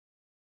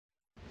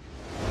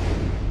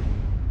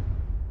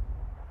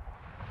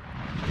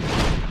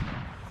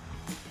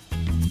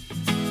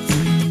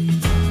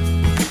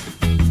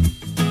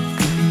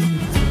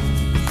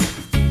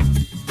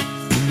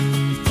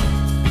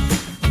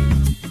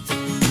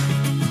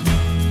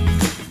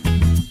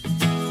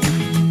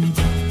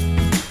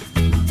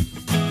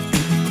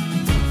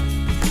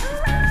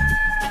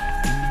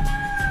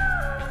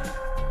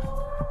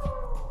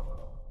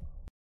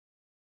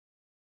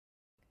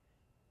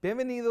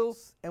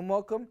Bienvenidos and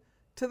welcome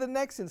to the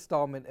next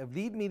installment of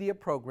Lead Media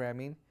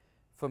Programming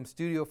from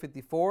Studio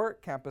 54,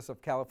 campus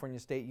of California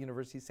State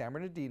University, San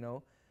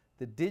Bernardino,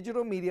 the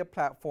digital media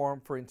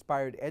platform for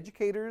inspired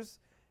educators,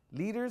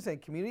 leaders,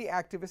 and community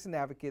activists and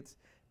advocates,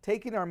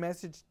 taking our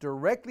message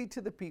directly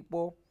to the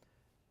people,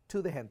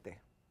 to the gente.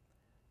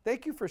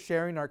 Thank you for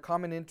sharing our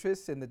common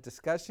interests in the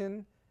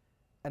discussion,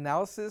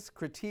 analysis,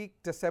 critique,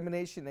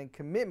 dissemination, and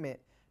commitment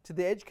to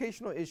the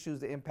educational issues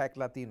that impact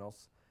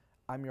Latinos.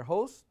 I'm your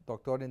host,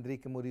 Dr.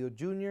 Enrique Murillo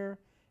Jr.,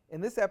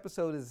 and this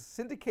episode is a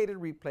syndicated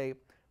replay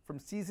from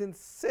Season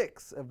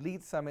 6 of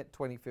Lead Summit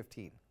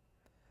 2015.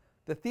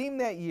 The theme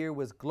that year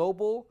was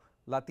Global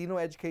Latino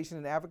Education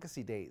and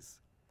Advocacy Days.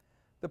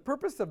 The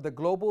purpose of the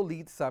Global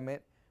Lead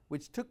Summit,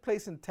 which took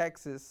place in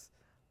Texas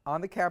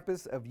on the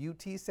campus of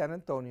UT San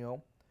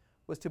Antonio,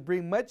 was to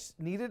bring much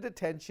needed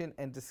attention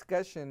and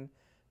discussion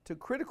to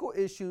critical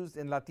issues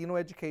in Latino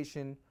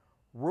education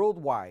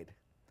worldwide,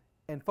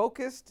 and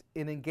focused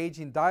in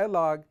engaging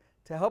dialogue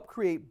to help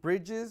create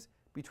bridges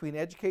between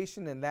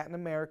education in Latin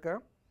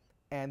America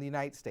and the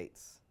United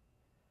States.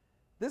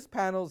 This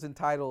panel is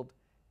entitled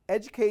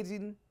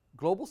Educating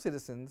Global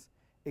Citizens,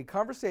 a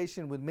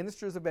conversation with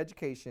ministers of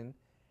education,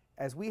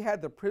 as we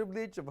had the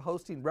privilege of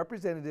hosting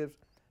representatives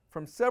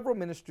from several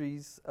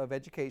ministries of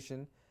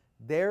education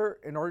there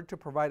in order to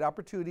provide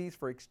opportunities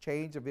for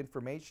exchange of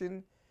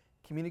information,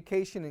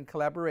 communication, and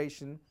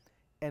collaboration,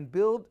 and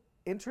build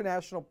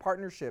international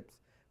partnerships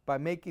by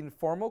making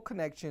formal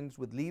connections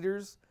with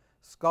leaders,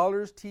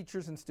 scholars,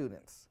 teachers, and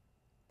students.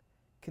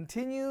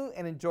 Continue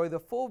and enjoy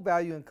the full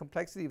value and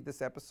complexity of this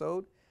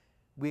episode.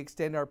 We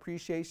extend our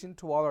appreciation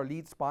to all our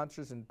lead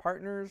sponsors and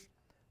partners,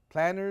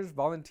 planners,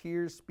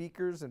 volunteers,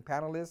 speakers, and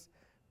panelists,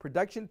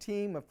 production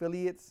team,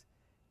 affiliates,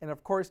 and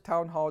of course,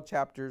 town hall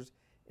chapters,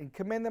 and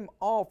commend them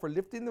all for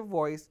lifting the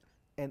voice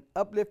and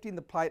uplifting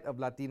the plight of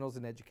Latinos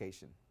in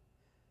education.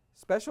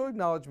 Special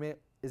acknowledgement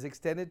is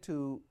extended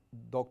to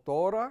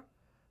Doctora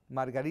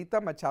Margarita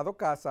Machado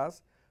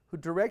Casas, who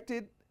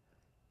directed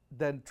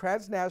the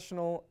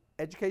Transnational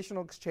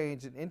Educational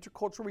Exchange and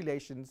Intercultural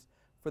Relations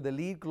for the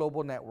LEAD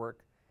Global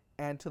Network,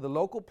 and to the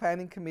local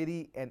planning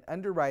committee and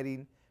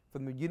underwriting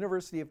from the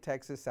University of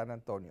Texas, San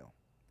Antonio.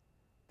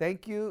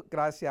 Thank you,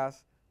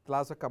 gracias,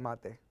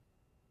 Tlazohcamati.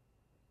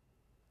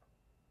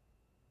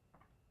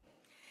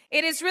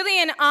 It is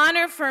really an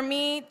honor for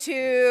me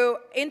to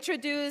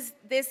introduce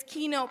this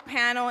keynote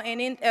panel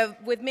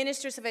with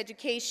ministers of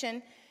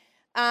education.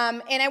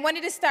 And I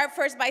wanted to start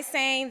first by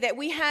saying that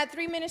we had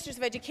 3 ministers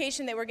of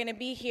education that were going to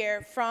be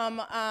here from,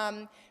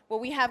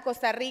 we have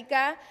Costa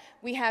Rica,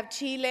 we have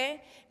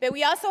Chile, but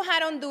we also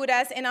had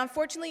Honduras, and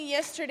unfortunately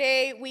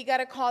yesterday we got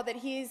a call that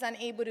he's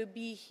unable to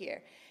be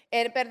here.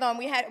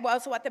 We had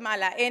also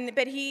Guatemala,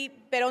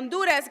 but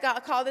Honduras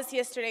called us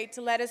yesterday to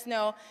let us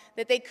know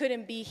that they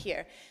couldn't be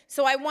here.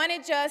 So I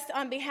wanted just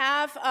on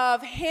behalf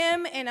of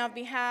him and on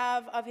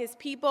behalf of his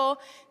people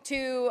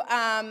to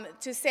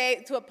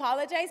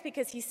apologize,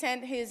 because he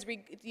sent his,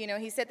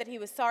 he said that he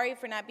was sorry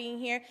for not being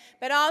here,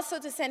 but also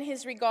to send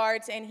his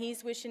regards, and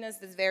he's wishing us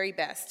the very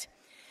best.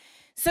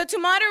 So to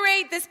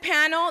moderate this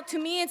panel, to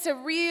me it's a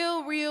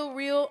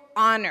real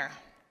honor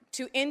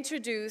to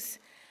introduce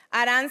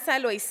Aranza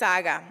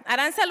Loizaga.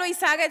 Aranza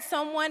Loizaga is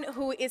someone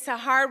who is a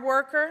hard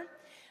worker.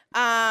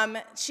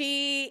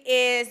 She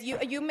is,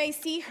 you may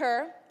see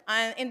her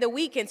in the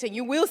weekends, and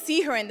you will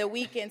see her in the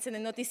weekends in the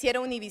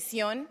Noticiero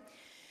Univision.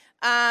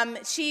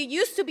 She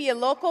used to be a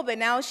local, but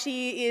now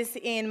she is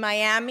in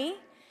Miami.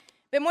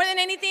 But more than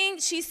anything,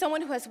 she's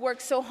someone who has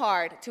worked so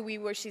hard to be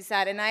where she's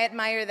at, and I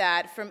admire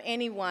that from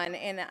anyone,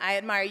 and I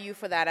admire you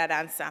for that,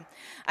 Aranza.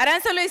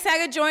 Aranza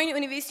Loizaga joined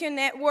Univision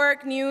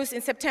Network News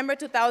in September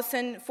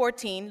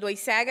 2014.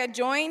 Loizaga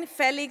joined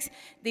Felix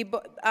de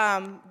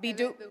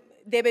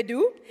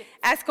Bedú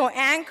as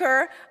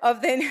co-anchor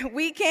of the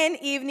weekend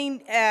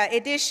evening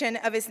edition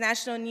of his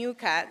national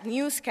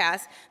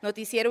newscast,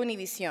 Noticiero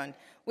Univision,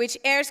 which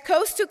airs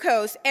coast to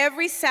coast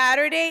every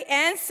Saturday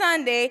and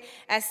Sunday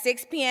at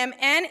 6 p.m.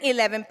 and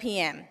 11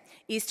 p.m.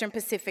 Eastern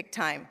Pacific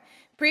Time.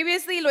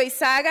 Previously,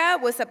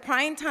 Loizaga was a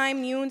primetime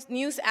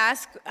news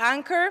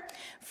anchor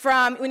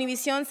from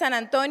Univision San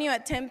Antonio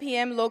at 10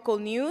 p.m. local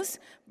news,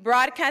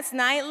 broadcast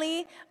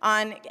nightly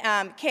on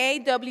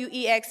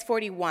KWEX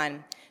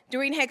 41.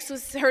 During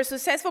her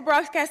successful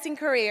broadcasting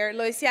career,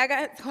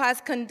 Loizaga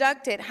has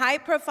conducted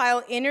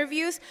high-profile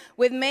interviews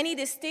with many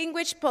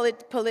distinguished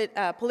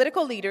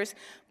political leaders,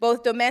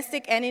 both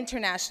domestic and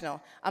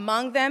international,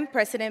 among them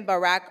President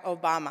Barack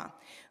Obama,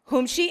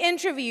 whom she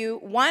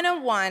interviewed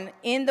one-on-one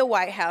in the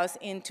White House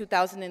in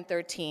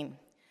 2013.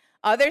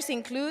 Others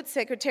include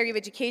Secretary of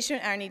Education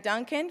Arne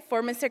Duncan,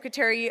 former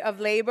Secretary of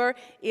Labor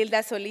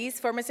Hilda Solis,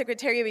 former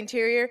Secretary of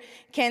Interior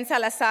Ken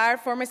Salazar,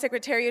 former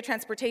Secretary of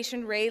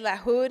Transportation Ray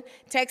LaHood,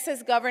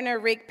 Texas Governor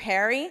Rick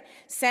Perry,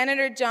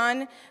 Senator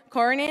John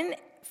Cornyn,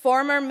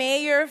 former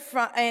Mayor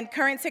and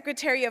current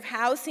Secretary of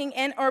Housing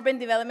and Urban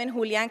Development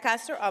Julian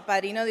Castro, a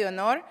padrino de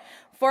honor,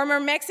 former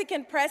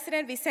Mexican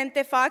President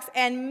Vicente Fox,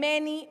 and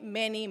many,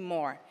 many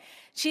more.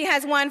 She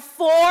has won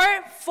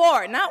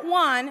four, not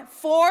one,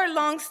 4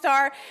 Lone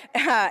Star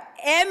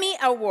Emmy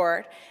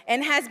Award,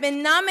 and has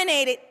been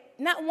nominated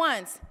not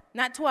once,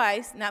 not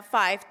twice, not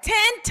 5, 10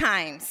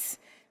 times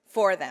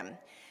for them.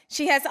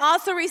 She has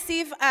also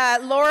received a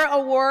Laura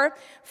Award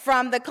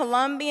from the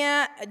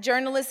Columbia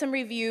Journalism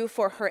Review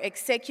for her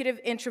executive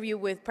interview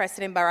with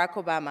President Barack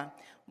Obama.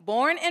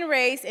 Born and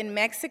raised in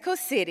Mexico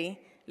City,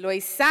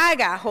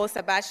 Loizaga holds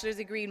a bachelor's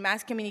degree in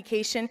mass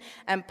communication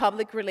and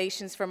public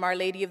relations from Our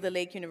Lady of the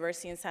Lake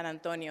University in San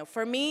Antonio.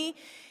 For me,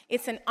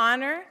 it's an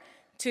honor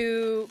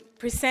to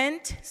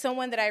present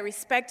someone that I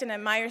respect and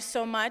admire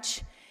so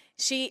much.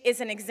 She is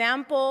an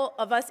example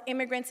of us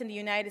immigrants in the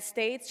United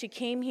States. She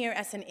came here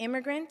as an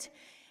immigrant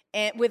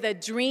and with a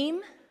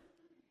dream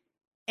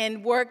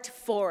and worked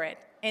for it.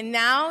 And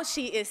now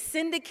she is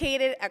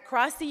syndicated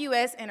across the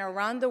U.S. and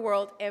around the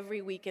world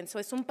every weekend. So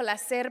es un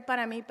placer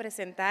para mí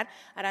presentar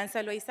a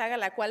Aranza Loizaga,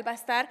 la cual va a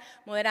estar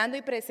moderando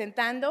y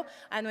presentando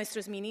a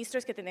nuestros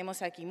ministros que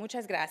tenemos aquí.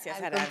 Muchas gracias,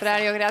 Aranza. Al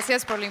contrario,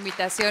 gracias por la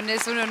invitación.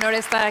 Es un honor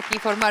estar aquí,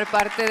 formar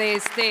parte de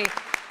este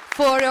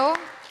foro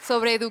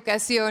sobre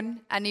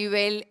educación a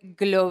nivel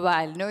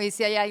global, ¿no? Y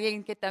si hay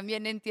alguien que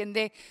también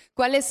entiende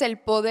cuál es el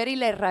poder y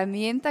la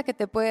herramienta que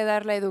te puede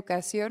dar la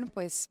educación,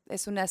 pues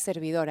es una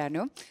servidora,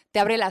 ¿no?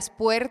 Te abre las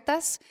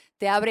puertas,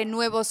 te abre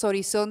nuevos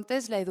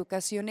horizontes. La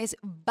educación es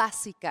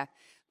básica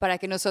para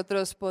que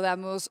nosotros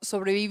podamos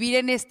sobrevivir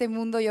en este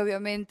mundo y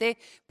obviamente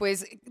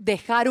pues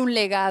dejar un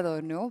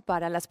legado, ¿no?,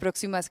 para las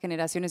próximas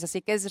generaciones.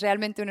 Así que es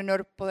realmente un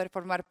honor poder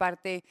formar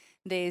parte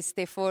de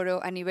este foro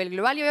a nivel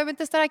global y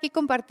obviamente estar aquí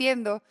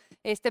compartiendo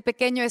este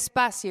pequeño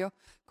espacio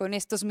con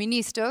estos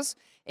ministros.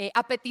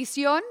 A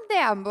petición de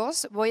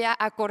ambos voy a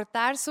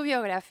acortar su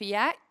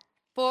biografía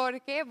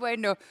porque,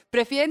 bueno,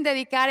 prefieren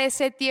dedicar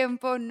ese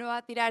tiempo no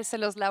a tirarse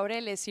los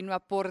laureles, sino a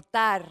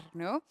aportar,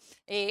 ¿no?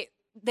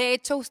 De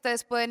hecho,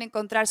 ustedes pueden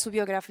encontrar su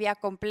biografía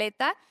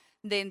completa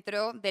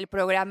dentro del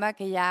programa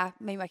que ya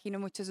me imagino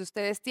muchos de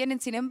ustedes tienen.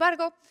 Sin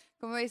embargo,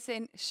 como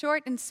dicen,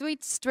 short and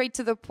sweet, straight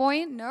to the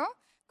point, ¿no?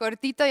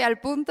 Cortito y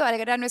al punto, al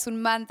grano es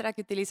un mantra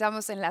que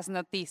utilizamos en las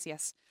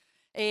noticias.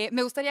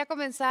 Me gustaría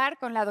comenzar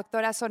con la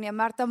doctora Sonia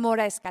Marta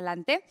Mora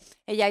Escalante.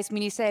 Ella es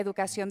ministra de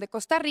Educación de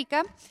Costa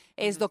Rica,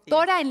 es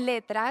doctora en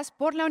letras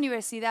por la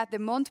Universidad de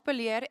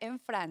Montpellier en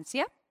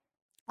Francia.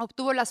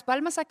 Obtuvo las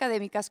palmas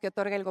académicas que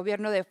otorga el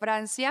gobierno de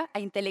Francia a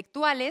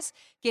intelectuales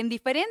que en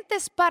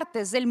diferentes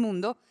partes del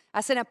mundo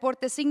hacen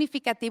aportes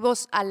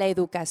significativos a la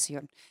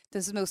educación.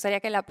 Entonces me gustaría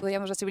que la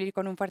pudiéramos recibir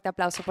con un fuerte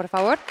aplauso, por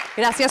favor.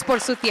 Gracias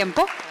por su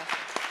tiempo.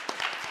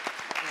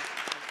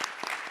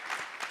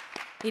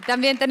 Y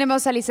también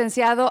tenemos al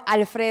licenciado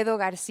Alfredo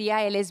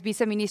García. Él es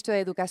viceministro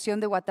de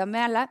Educación de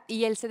Guatemala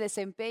y él se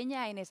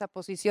desempeña en esa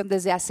posición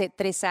desde hace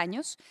 3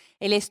 años.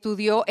 Él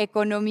estudió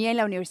economía en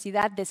la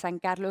Universidad de San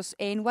Carlos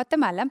en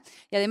Guatemala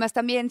y además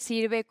también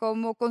sirve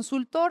como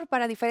consultor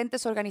para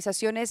diferentes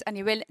organizaciones a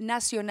nivel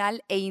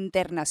nacional e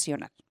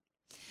internacional.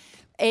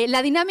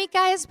 La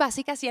dinámica es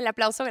básica, sí, el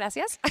aplauso,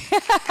 gracias.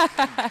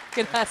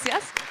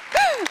 Gracias.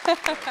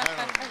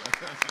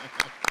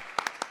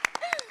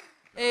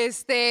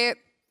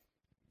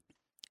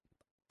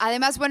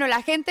 Además, bueno,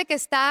 la gente que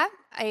está,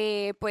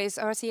 pues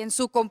ahora sí, en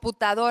su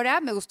computadora,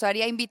 me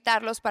gustaría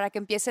invitarlos para que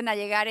empiecen a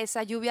llegar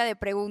esa lluvia de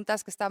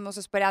preguntas que estamos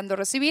esperando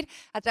recibir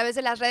a través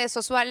de las redes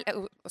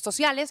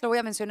sociales. Lo voy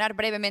a mencionar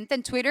brevemente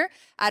en Twitter,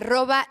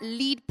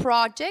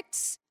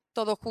 @leadprojects,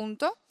 todo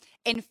junto.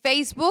 En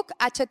Facebook,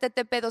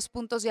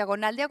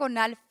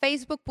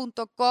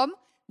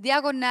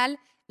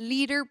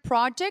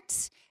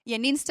 http://facebook.com/leaderprojects y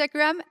en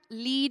Instagram,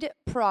 Lead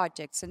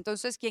Projects.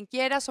 Entonces, quien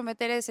quiera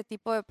someter ese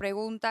tipo de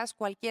preguntas,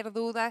 cualquier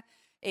duda,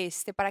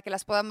 para que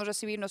las podamos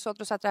recibir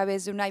nosotros a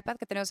través de un iPad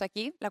que tenemos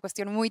aquí, la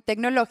cuestión muy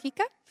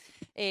tecnológica.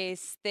 Y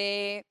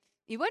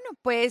bueno,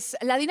 pues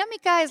la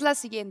dinámica es la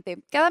siguiente.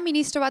 Cada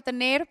ministro va a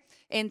tener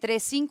entre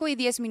 5 y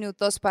 10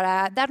 minutos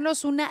para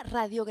darnos una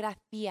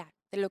radiografía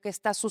de lo que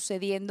está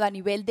sucediendo a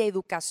nivel de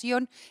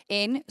educación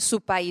en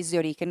su país de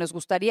origen. Nos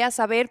gustaría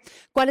saber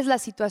cuál es la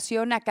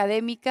situación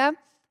académica,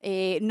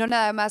 no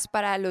nada más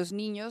para los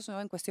niños,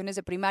 ¿no?, en cuestiones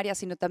de primaria,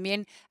 sino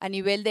también a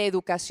nivel de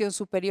educación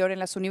superior en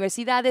las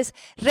universidades,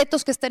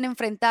 retos que estén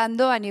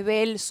enfrentando a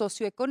nivel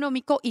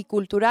socioeconómico y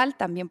cultural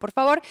también, por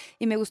favor.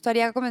 Y me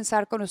gustaría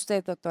comenzar con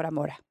usted, doctora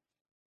Mora.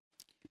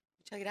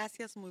 Muchas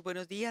gracias, muy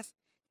buenos días.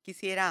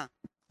 Quisiera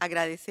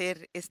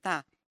agradecer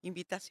esta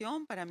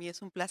invitación. Para mí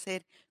es un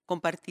placer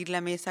compartir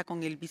la mesa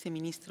con el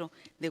viceministro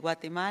de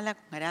Guatemala,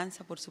 con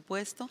Aranza, por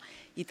supuesto,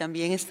 y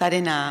también estar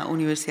en la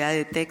Universidad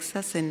de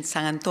Texas, en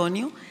San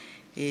Antonio.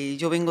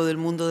 Yo vengo del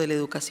mundo de la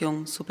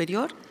educación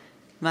superior.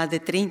 Más de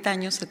 30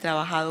 años he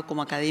trabajado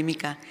como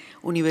académica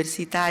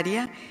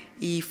universitaria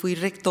y fui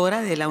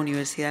rectora de la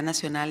Universidad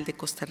Nacional de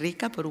Costa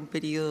Rica por un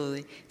periodo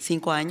de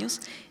 5 años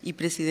y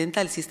presidenta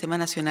del Sistema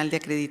Nacional de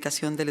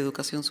Acreditación de la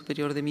Educación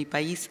Superior de mi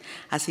país.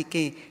 Así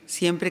que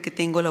siempre que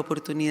tengo la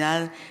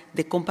oportunidad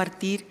de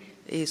compartir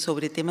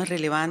sobre temas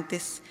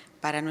relevantes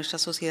para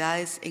nuestras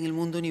sociedades en el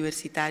mundo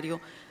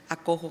universitario,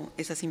 acojo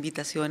esas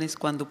invitaciones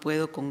cuando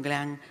puedo con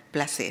gran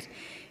placer.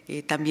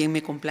 También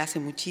me complace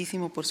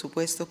muchísimo, por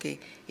supuesto, que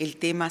el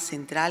tema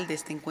central de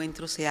este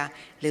encuentro sea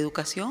la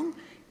educación,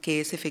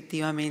 que es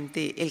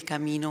efectivamente el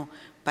camino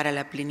para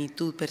la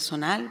plenitud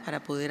personal,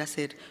 para poder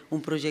hacer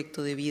un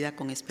proyecto de vida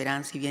con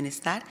esperanza y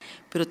bienestar,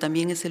 pero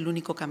también es el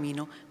único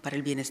camino para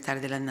el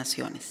bienestar de las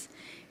naciones.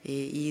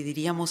 Y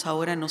diríamos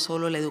ahora no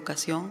solo la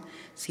educación,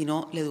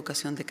 sino la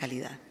educación de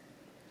calidad.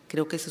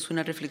 Creo que esa es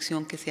una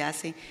reflexión que se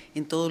hace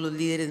en todos los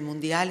líderes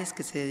mundiales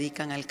que se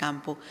dedican al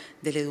campo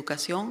de la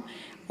educación.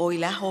 Hoy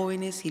las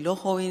jóvenes y los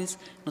jóvenes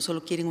no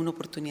solo quieren una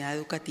oportunidad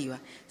educativa,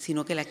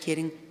 sino que la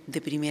quieren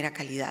de primera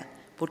calidad,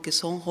 porque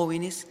son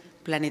jóvenes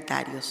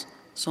planetarios,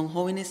 son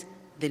jóvenes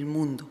del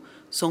mundo,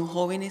 son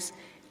jóvenes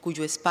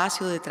cuyo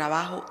espacio de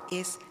trabajo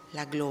es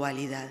la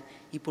globalidad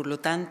y por lo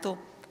tanto,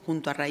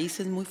 junto a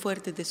raíces muy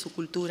fuertes de su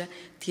cultura,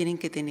 tienen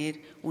que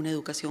tener una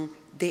educación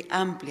de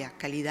amplia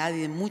calidad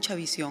y de mucha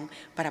visión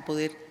para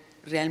poder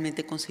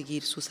realmente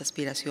conseguir sus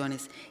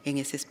aspiraciones en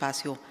ese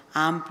espacio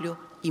amplio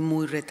y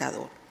muy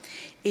retador.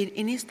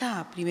 En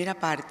esta primera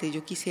parte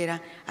yo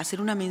quisiera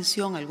hacer una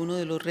mención a algunos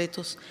de los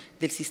retos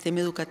del sistema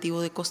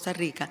educativo de Costa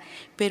Rica,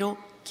 pero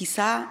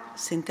quizá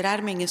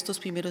centrarme en estos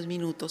primeros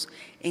minutos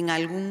en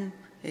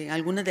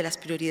algunas de las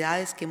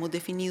prioridades que hemos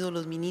definido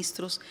los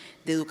ministros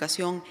de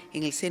Educación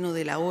en el seno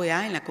de la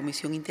OEA, en la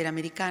Comisión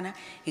Interamericana,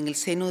 en el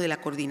seno de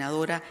la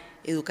Coordinadora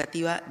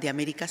Educativa de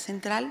América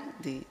Central,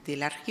 de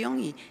la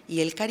región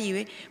y el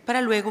Caribe,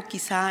 para luego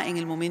quizá en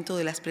el momento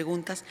de las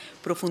preguntas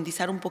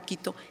profundizar un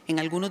poquito en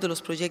algunos de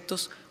los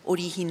proyectos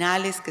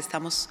originales que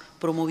estamos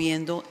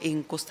promoviendo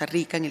en Costa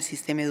Rica en el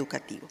sistema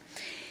educativo.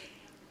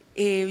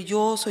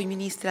 Yo soy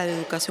ministra de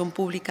Educación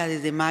Pública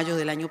desde mayo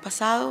del año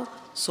pasado,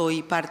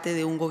 soy parte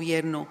de un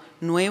gobierno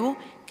nuevo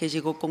que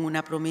llegó con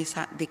una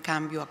promesa de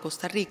cambio a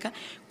Costa Rica,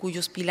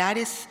 cuyos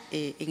pilares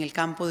en el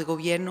campo de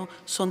gobierno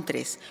son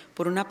tres.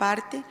 Por una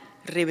parte,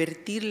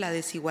 revertir la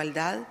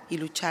desigualdad y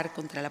luchar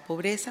contra la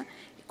pobreza.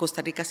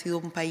 Costa Rica ha sido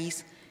un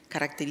país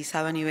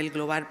caracterizado a nivel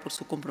global por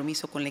su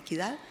compromiso con la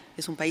equidad.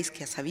 Es un país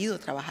que ha sabido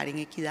trabajar en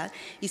equidad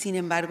y, sin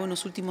embargo, en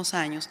los últimos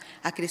años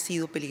ha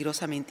crecido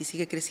peligrosamente y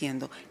sigue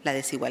creciendo la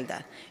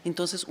desigualdad.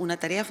 Entonces, una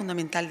tarea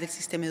fundamental del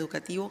sistema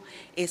educativo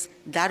es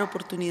dar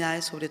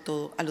oportunidades, sobre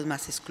todo, a los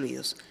más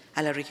excluidos,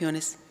 a las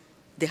regiones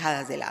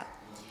dejadas de lado.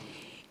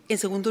 En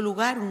segundo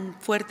lugar, un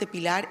fuerte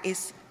pilar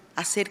es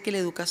hacer que la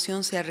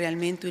educación sea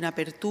realmente una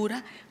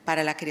apertura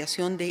para la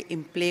creación de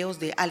empleos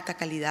de alta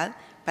calidad,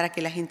 para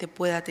que la gente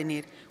pueda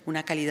tener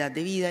una calidad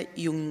de vida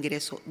y un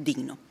ingreso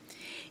digno.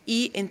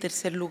 Y en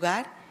tercer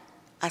lugar,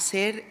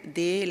 hacer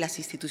de las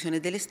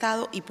instituciones del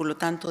Estado y por lo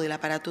tanto del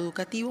aparato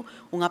educativo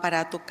un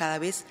aparato cada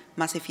vez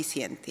más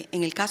eficiente.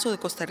 En el caso de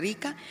Costa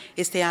Rica,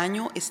 este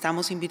año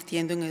estamos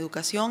invirtiendo en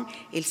educación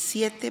el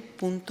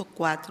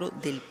 7.4%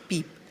 del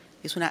PIB.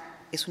 Es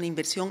una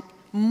inversión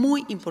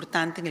muy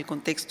importante en el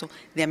contexto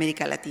de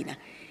América Latina.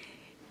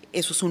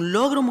 Eso es un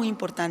logro muy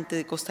importante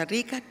de Costa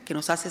Rica que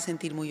nos hace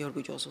sentir muy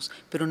orgullosos,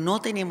 pero no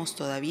tenemos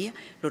todavía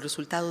los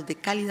resultados de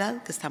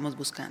calidad que estamos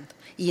buscando.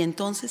 Y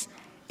entonces,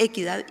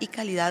 equidad y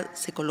calidad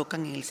se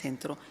colocan en el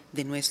centro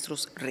de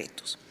nuestros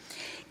retos.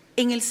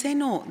 En el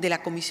seno de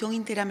la Comisión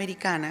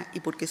Interamericana,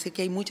 y porque sé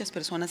que hay muchas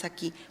personas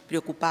aquí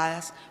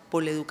preocupadas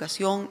por la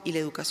educación y la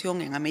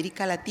educación en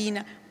América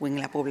Latina o en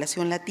la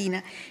población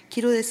latina,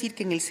 quiero decir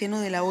que en el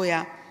seno de la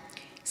OEA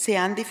se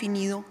han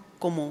definido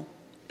como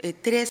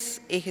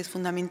tres ejes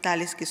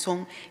fundamentales que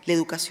son la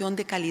educación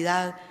de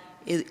calidad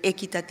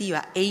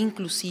equitativa e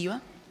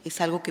inclusiva.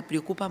 Es algo que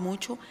preocupa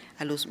mucho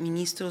a los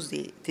ministros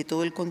de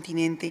todo el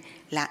continente,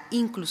 la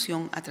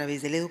inclusión a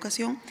través de la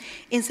educación.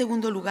 En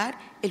segundo lugar,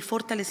 el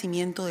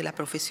fortalecimiento de la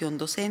profesión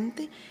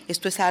docente.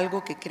 Esto es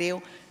algo que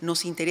creo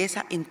nos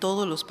interesa en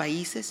todos los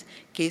países,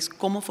 que es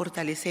cómo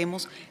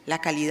fortalecemos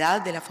la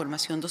calidad de la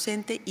formación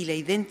docente y la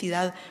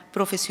identidad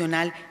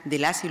profesional de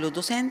las y los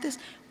docentes.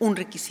 Un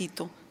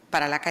requisito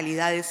para la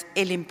calidad es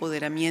el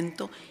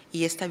empoderamiento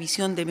y esta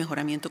visión de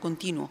mejoramiento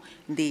continuo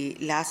de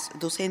las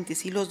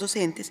docentes y los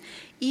docentes.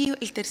 Y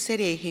el tercer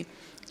eje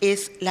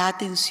es la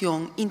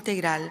atención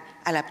integral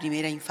a la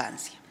primera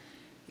infancia.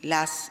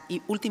 Las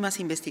últimas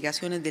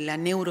investigaciones de la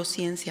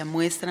neurociencia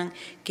muestran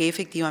que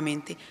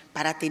efectivamente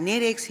para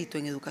tener éxito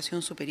en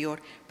educación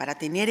superior, para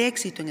tener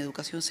éxito en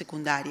educación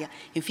secundaria,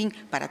 en fin,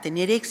 para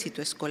tener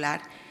éxito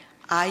escolar,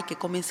 hay que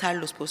comenzar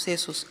los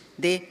procesos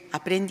de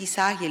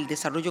aprendizaje, el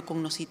desarrollo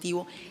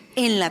cognitivo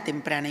en la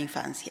temprana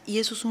infancia. Y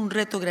eso es un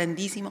reto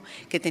grandísimo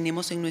que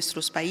tenemos en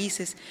nuestros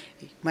países,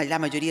 la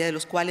mayoría de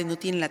los cuales no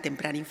tienen la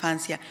temprana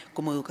infancia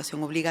como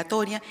educación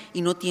obligatoria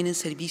y no tienen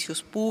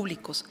servicios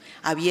públicos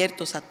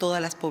abiertos a todas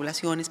las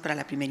poblaciones para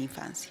la primera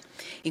infancia.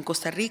 En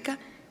Costa Rica,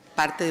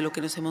 parte de lo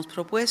que nos hemos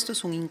propuesto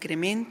es un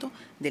incremento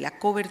de la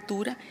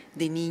cobertura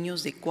de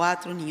niños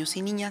niños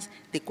y niñas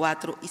de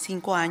 4 y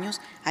 5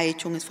 años. Ha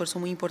hecho un esfuerzo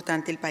muy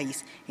importante el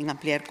país en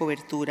ampliar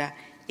cobertura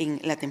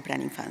en la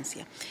temprana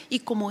infancia.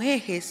 Y como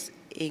ejes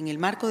en el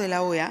marco de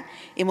la OEA,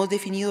 hemos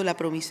definido la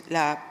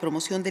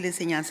promoción de la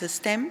enseñanza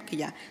STEM, que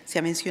ya se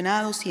ha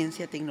mencionado,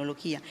 ciencia,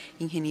 tecnología,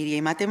 ingeniería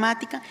y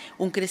matemática,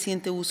 un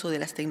creciente uso de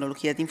las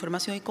tecnologías de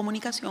información y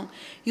comunicación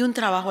y un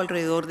trabajo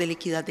alrededor de la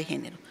equidad de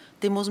género.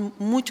 Tenemos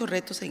muchos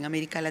retos en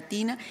América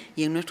Latina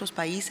y en nuestros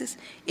países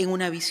en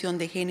una visión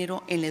de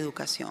género en la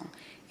educación.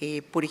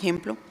 Por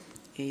ejemplo,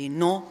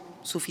 no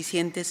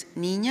suficientes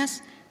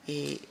niñas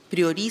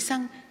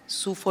priorizan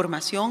su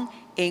formación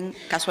en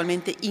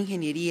casualmente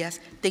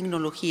ingenierías,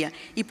 tecnología,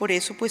 y por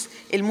eso pues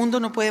el mundo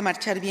no puede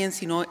marchar bien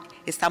si no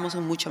estamos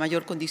en mucha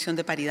mayor condición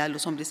de paridad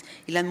los hombres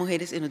y las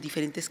mujeres en los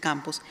diferentes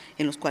campos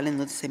en los cuales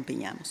nos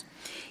desempeñamos.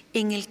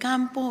 En el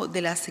campo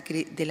de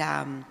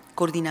la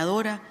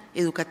Coordinadora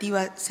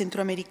Educativa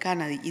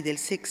Centroamericana y del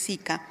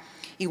SECSICA,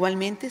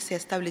 igualmente se ha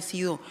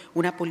establecido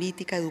una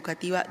política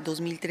educativa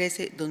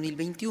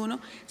 2013-2021.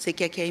 Sé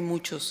que aquí hay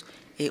muchos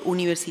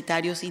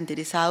universitarios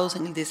interesados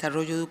en el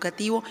desarrollo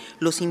educativo.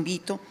 Los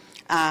invito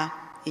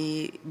a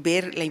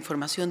ver la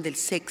información del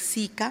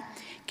SECSICA,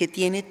 que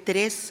tiene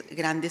 3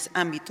 grandes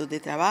ámbitos de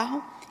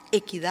trabajo: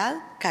 equidad,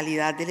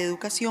 calidad de la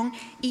educación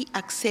y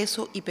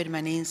acceso y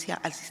permanencia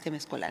al sistema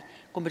escolar.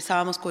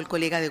 Conversábamos con el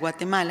colega de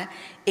Guatemala.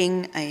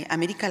 En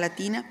América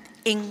Latina,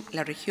 en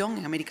la región,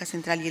 en América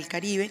Central y el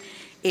Caribe,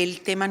 el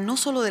tema no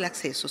solo del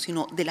acceso,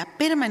 sino de la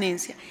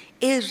permanencia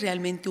es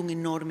realmente un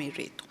enorme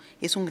reto.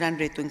 Es un gran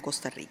reto en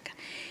Costa Rica.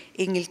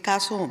 En el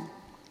caso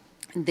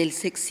del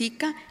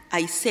SECSICA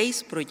hay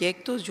 6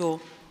 proyectos. Yo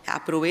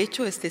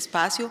aprovecho este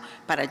espacio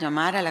para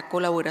llamar a la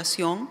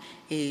colaboración.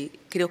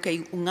 Creo que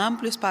hay un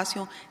amplio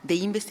espacio de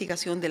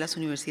investigación de las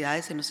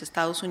universidades en los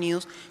Estados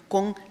Unidos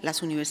con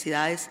las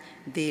universidades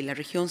de la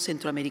región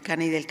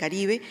centroamericana y del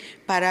Caribe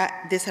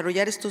para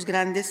desarrollar estos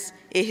grandes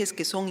ejes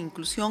que son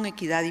inclusión,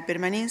 equidad y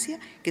permanencia,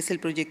 que es el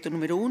proyecto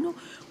número 1,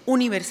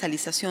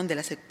 universalización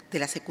de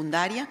la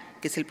secundaria,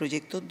 que es el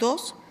proyecto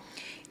 2,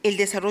 el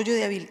desarrollo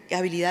de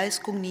habilidades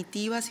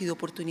cognitivas y de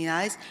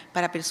oportunidades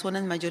para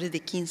personas mayores de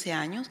 15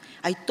 años.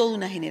 Hay toda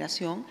una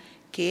generación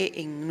que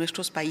en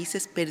nuestros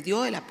países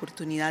perdió la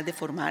oportunidad de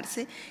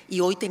formarse y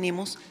hoy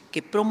tenemos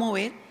que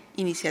promover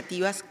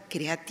iniciativas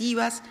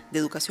creativas de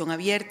educación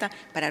abierta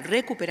para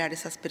recuperar a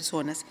esas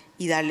personas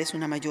y darles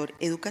una mayor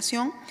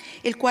educación.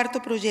 El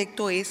cuarto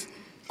proyecto es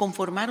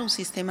conformar un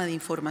sistema de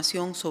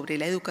información sobre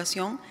la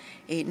educación.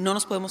 No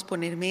nos podemos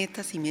poner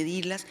metas y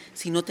medirlas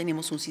si no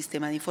tenemos un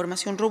sistema de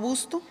información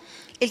robusto.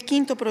 El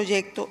quinto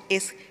proyecto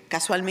es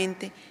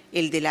casualmente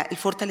el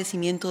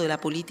fortalecimiento de la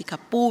política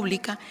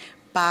pública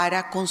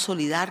para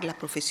consolidar la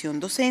profesión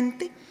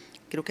docente.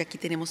 Creo que aquí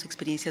tenemos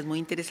experiencias muy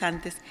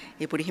interesantes,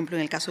 por ejemplo,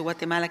 en el caso de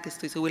Guatemala, que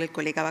estoy segura el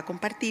colega va a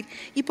compartir.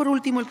 Y por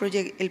último,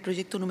 el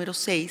proyecto número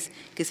 6,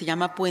 que se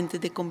llama Puentes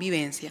de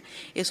Convivencia.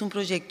 Es un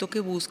proyecto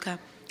que busca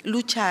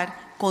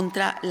luchar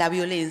contra la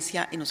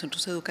violencia en los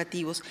centros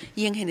educativos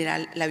y en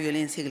general la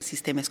violencia en el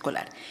sistema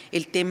escolar.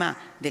 El tema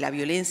de la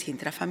violencia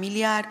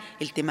intrafamiliar,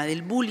 el tema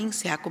del bullying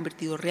se ha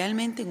convertido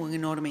realmente en un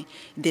enorme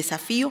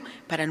desafío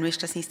para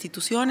nuestras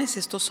instituciones.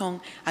 Estos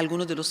son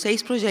algunos de los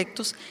 6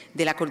 proyectos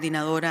de la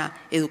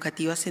Coordinadora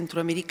Educativa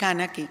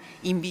Centroamericana que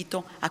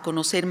invito a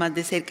conocer más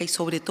de cerca y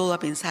sobre todo a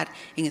pensar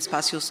en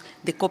espacios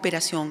de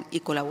cooperación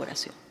y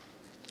colaboración.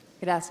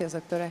 Gracias,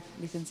 doctora.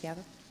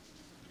 Licenciado.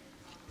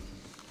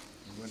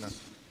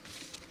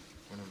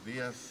 Buenos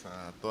días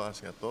a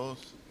todas y a todos.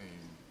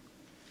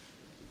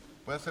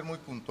 Voy a ser muy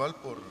puntual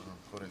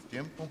por el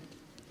tiempo.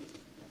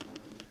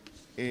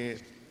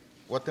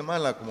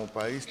 Guatemala como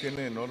país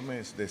tiene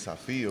enormes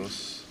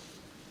desafíos,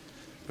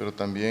 pero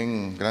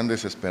también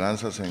grandes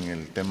esperanzas en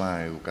el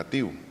tema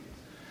educativo.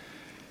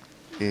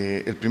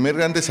 El primer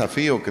gran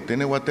desafío que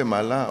tiene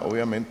Guatemala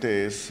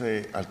obviamente es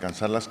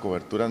alcanzar las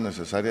coberturas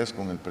necesarias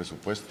con el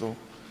presupuesto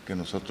que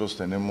nosotros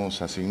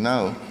tenemos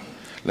asignado.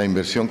 La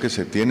inversión que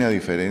se tiene, a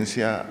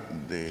diferencia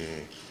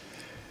de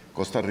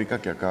Costa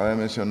Rica, que acaba de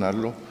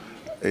mencionarlo,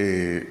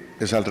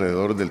 es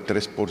alrededor del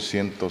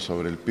 3%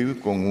 sobre el PIB,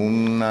 con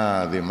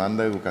una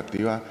demanda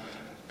educativa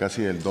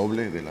casi el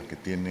doble de la que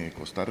tiene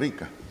Costa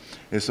Rica.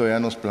 Eso ya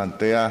nos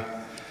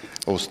plantea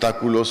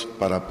obstáculos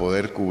para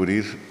poder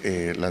cubrir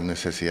las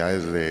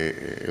necesidades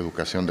de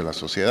educación de la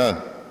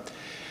sociedad.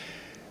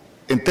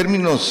 En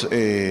términos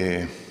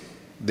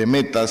de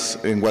metas,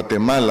 en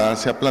Guatemala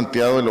se ha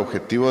planteado el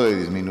objetivo de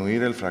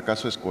disminuir el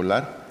fracaso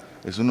escolar.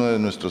 Es uno de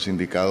nuestros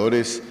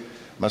indicadores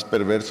más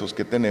perversos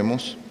que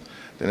tenemos.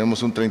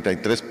 Tenemos un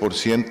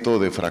 33%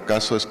 de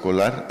fracaso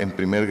escolar en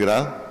primer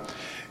grado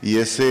y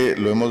ese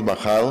lo hemos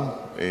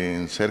bajado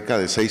en cerca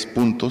de 6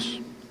 puntos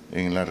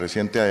en la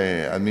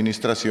reciente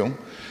administración,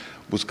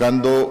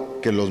 buscando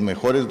que los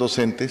mejores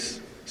docentes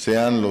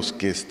sean los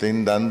que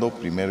estén dando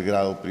primer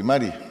grado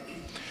primaria.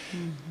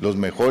 Los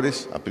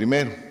mejores a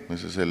primero,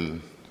 ese es el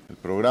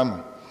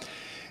programa.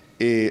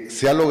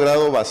 Se ha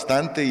logrado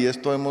bastante y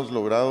esto hemos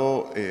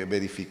logrado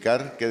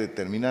verificar que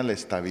determina la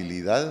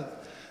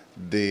estabilidad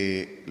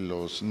de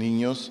los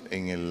niños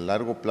en el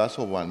largo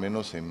plazo o al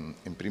menos en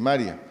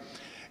primaria.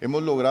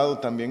 Hemos logrado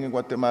también en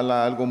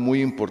Guatemala algo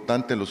muy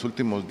importante en los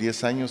últimos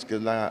 10 años, que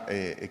es la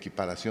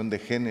equiparación de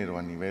género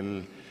a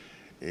nivel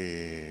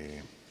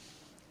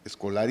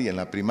escolar y en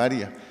la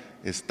primaria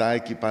está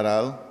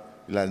equiparado.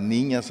 Las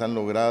niñas han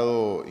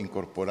logrado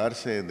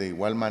incorporarse de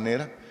igual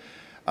manera,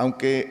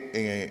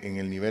 aunque en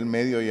el nivel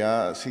medio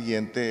ya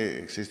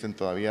siguiente existen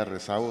todavía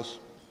rezagos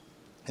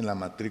en la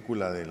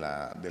matrícula de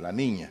la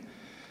niña.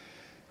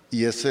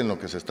 Y es en lo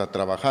que se está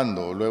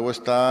trabajando. Luego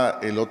está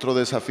el otro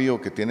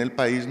desafío que tiene el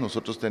país.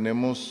 Nosotros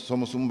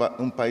somos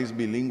un país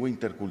bilingüe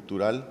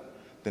intercultural,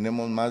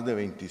 tenemos más de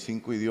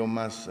 25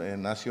 idiomas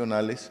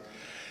nacionales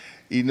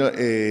y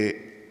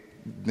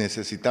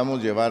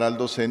necesitamos llevar al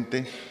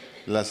docente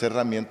las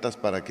herramientas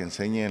para que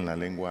enseñe en la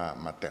lengua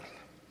materna.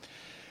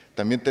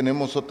 También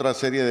tenemos otra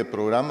serie de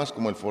programas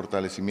como el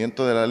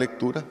fortalecimiento de la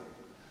lectura,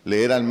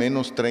 leer al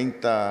menos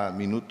 30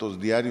 minutos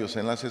diarios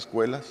en las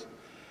escuelas,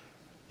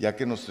 ya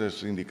que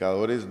nuestros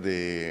indicadores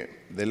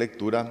de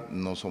lectura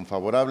no son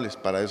favorables.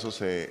 Para eso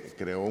se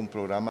creó un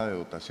programa de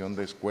dotación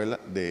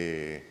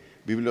de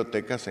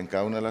bibliotecas en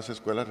cada una de las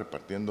escuelas,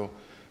 repartiendo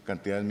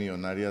cantidades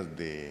millonarias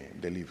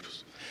de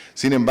libros.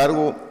 Sin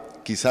embargo,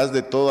 quizás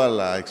de toda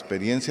la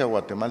experiencia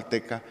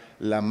guatemalteca,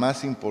 la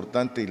más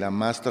importante y la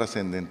más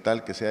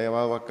trascendental que se ha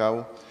llevado a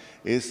cabo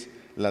es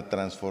la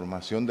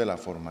transformación de la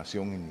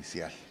formación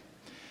inicial.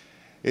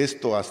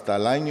 Esto hasta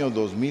el año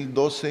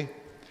 2012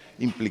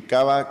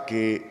 implicaba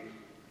que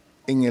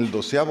en el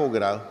 12º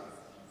grado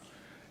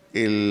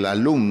el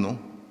alumno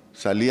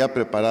salía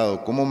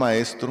preparado como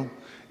maestro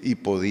y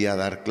podía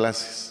dar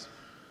clases.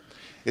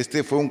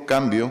 Este fue un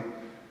cambio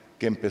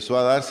que empezó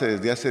a darse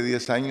desde hace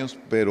 10 años,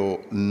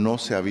 pero no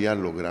se había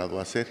logrado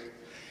hacer.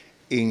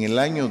 En el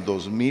año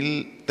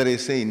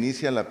 2013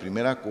 inicia la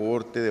primera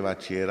cohorte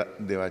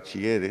de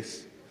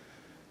bachilleres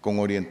con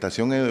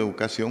orientación en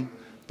educación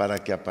para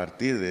que a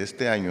partir de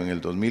este año, en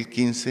el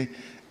 2015,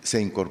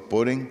 se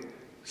incorporen,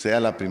 sea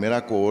la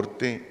primera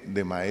cohorte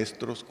de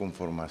maestros con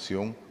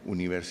formación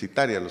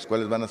universitaria, los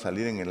cuales van a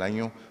salir en el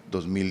año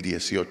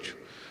 2018.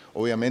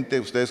 Obviamente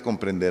ustedes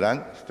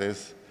comprenderán,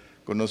 ustedes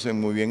conocen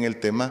muy bien el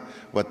tema,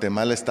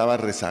 Guatemala estaba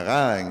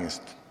rezagada en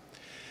esto.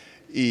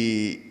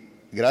 Y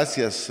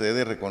gracias, he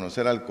de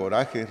reconocer al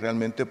coraje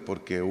realmente,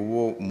 porque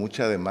hubo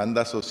mucha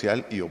demanda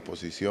social y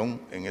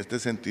oposición en este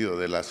sentido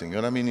de la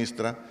señora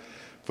ministra,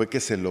 fue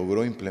que se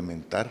logró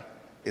implementar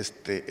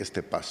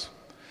este paso.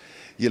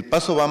 Y el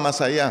paso va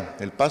más allá,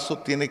 el paso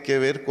tiene que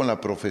ver con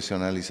la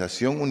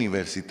profesionalización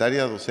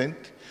universitaria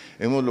docente.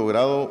 Hemos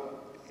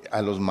logrado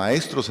a los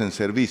maestros en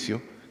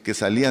servicio que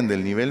salían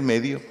del nivel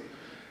medio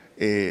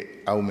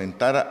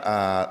aumentar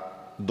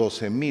a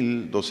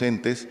 12,000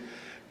 docentes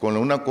con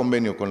un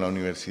convenio con la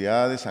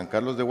Universidad de San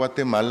Carlos de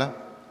Guatemala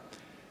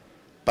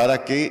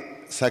para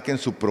que saquen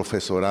su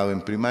profesorado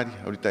en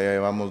primaria. Ahorita ya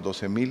llevamos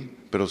 12,000,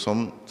 pero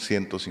son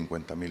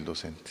 150,000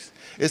 docentes.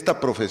 Esta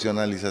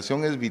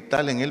profesionalización es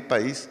vital en el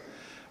país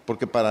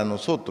porque para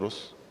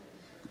nosotros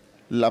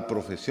la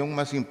profesión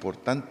más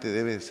importante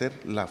debe ser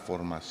la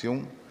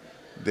formación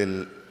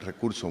del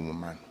recurso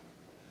humano.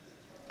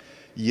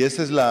 Y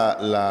esa es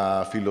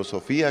la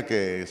filosofía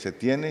que se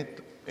tiene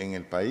en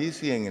el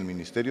país y en el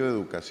Ministerio de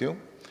Educación,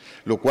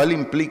 lo cual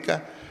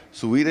implica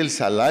subir el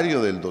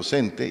salario del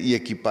docente y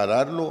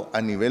equipararlo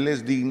a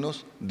niveles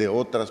dignos de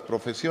otras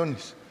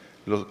profesiones,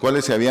 los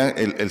cuales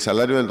el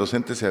salario del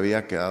docente se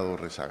había quedado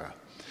rezagado.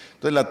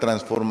 Entonces, la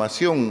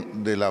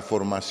transformación de la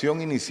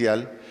formación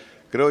inicial,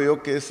 creo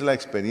yo que es la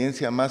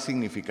experiencia más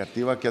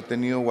significativa que ha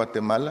tenido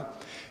Guatemala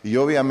y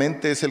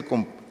obviamente es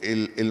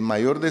el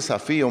mayor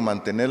desafío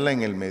mantenerla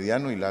en el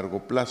mediano y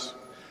largo plazo.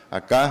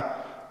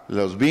 Acá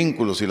los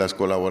vínculos y las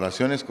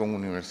colaboraciones con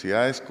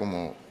universidades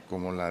como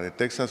la de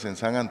Texas en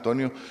San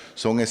Antonio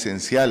son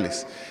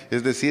esenciales.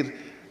 Es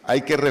decir,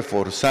 hay que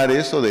reforzar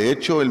eso. De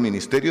hecho, el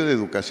Ministerio de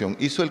Educación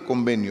hizo el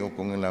convenio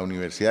con la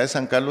Universidad de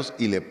San Carlos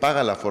y le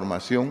paga la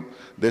formación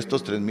de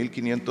estos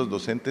 3,500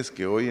 docentes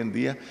que hoy en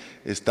día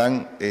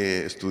están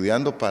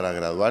estudiando para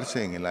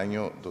graduarse en el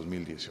año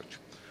 2018.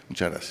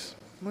 Muchas gracias.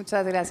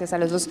 Muchas gracias a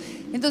los dos.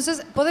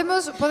 Entonces,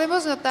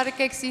 podemos notar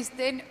que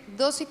existen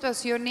dos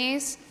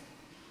situaciones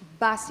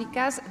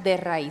básicas de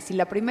raíz. Y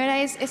la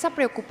primera es esa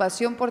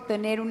preocupación por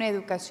tener una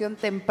educación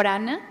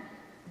temprana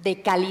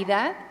de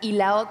calidad y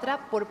la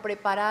otra por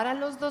preparar a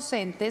los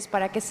docentes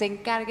para que se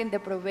encarguen de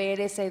proveer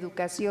esa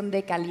educación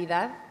de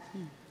calidad.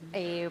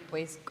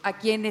 Pues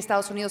aquí en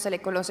Estados Unidos se le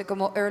conoce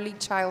como Early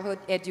Childhood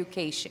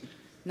Education,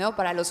 ¿no?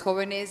 Para los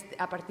jóvenes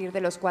a partir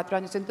de los 4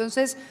 años.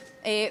 Entonces,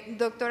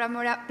 doctora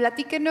Mora,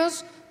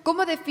 platíquenos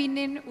cómo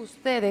definen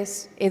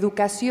ustedes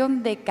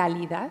educación de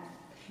calidad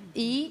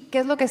y qué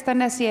es lo que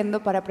están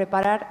haciendo para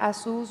preparar a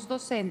sus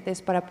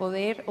docentes para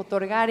poder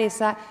otorgar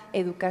esa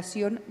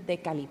educación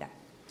de calidad.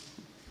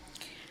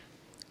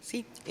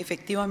 Sí,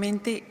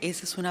 efectivamente,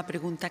 esa es una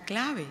pregunta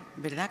clave,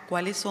 ¿verdad?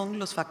 ¿Cuáles son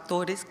los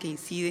factores que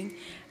inciden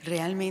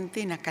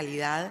realmente en la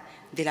calidad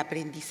del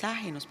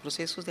aprendizaje, en los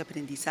procesos de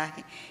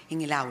aprendizaje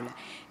en el aula?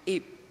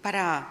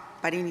 Para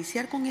para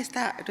iniciar con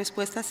esta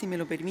respuesta, si me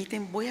lo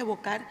permiten, voy a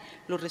evocar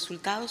los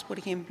resultados, por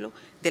ejemplo,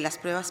 de las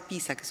pruebas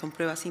PISA, que son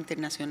pruebas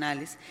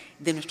internacionales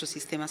de nuestros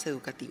sistemas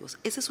educativos.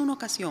 Esa es una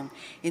ocasión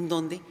en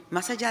donde,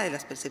 más allá de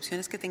las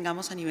percepciones que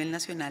tengamos a nivel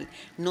nacional,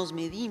 nos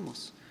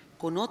medimos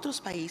con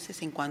otros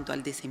países en cuanto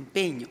al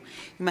desempeño.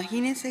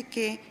 Imagínense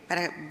que,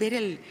 para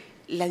ver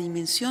la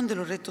dimensión de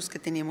los retos que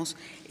tenemos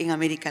en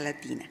América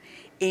Latina,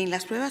 en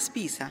las pruebas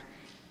PISA,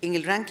 en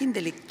el ranking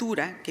de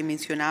lectura que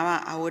mencionaba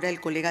ahora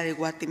el colega de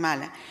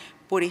Guatemala,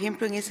 por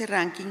ejemplo, en ese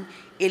ranking,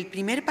 el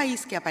primer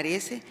país que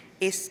aparece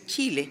es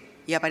Chile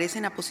y aparece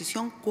en la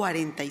posición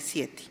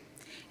 47.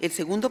 El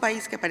segundo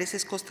país que aparece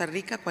es Costa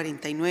Rica,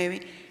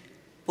 49,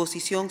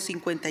 posición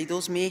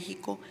 52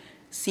 México,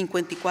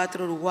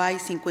 54 Uruguay,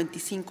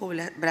 55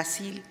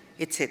 Brasil,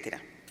 etc.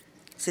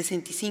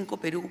 65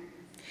 Perú.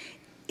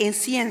 En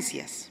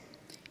ciencias,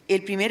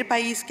 el primer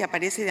país que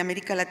aparece de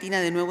América Latina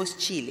de nuevo es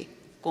Chile,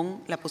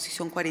 con la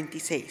posición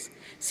 46,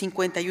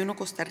 51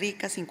 Costa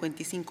Rica,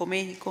 55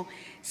 México,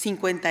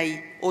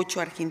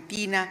 58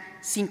 Argentina,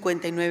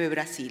 59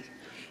 Brasil.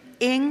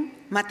 En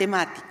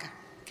matemática,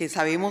 que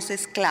sabemos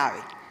es clave,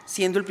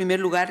 siendo el primer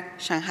lugar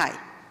Shanghái,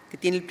 que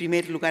tiene el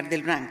primer lugar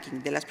del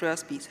ranking de las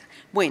pruebas PISA.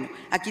 Bueno,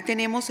 aquí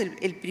tenemos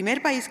el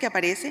primer país que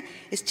aparece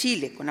es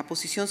Chile, con la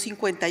posición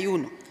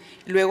 51.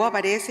 Luego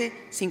aparece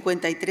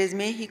 53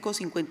 México,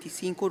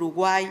 55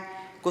 Uruguay,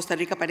 Costa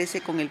Rica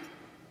aparece con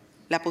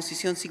la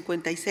posición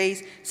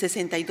 56,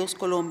 62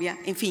 Colombia,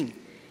 en fin.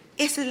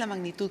 Esa es la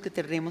magnitud que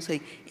tenemos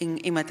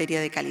en materia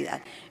de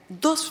calidad.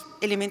 Dos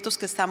elementos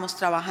que estamos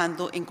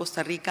trabajando en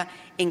Costa Rica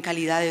en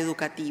calidad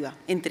educativa,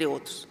 entre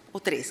otros, o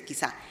tres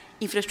quizá.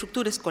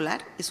 Infraestructura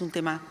escolar es un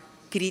tema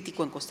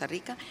crítico en Costa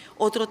Rica.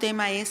 Otro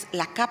tema es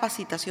la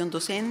capacitación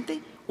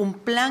docente, un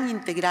plan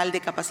integral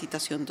de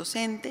capacitación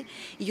docente.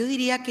 Y yo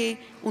diría que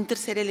un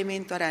tercer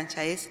elemento,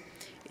 Arantxa, es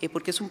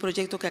porque es un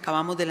proyecto que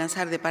acabamos de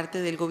lanzar de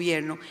parte del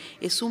gobierno,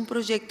 es un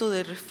proyecto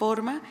de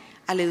reforma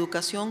a la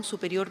educación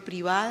superior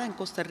privada en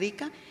Costa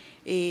Rica.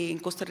 En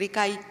Costa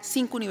Rica hay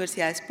 5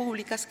 universidades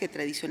públicas que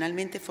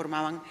tradicionalmente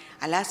formaban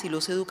a las y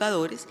los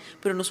educadores,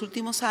 pero en los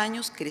últimos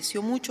años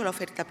creció mucho la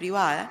oferta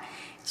privada,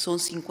 son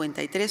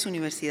 53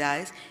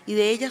 universidades y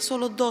de ellas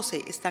solo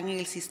 12 están en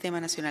el Sistema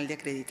Nacional de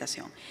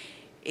Acreditación.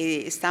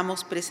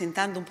 Estamos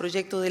presentando un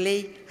proyecto de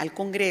ley al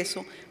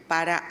Congreso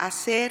para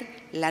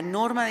hacer la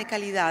norma de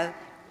calidad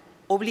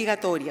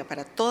obligatoria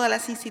para todas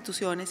las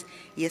instituciones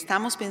y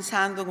estamos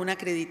pensando en una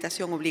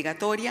acreditación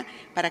obligatoria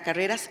para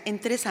carreras en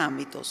 3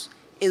 ámbitos.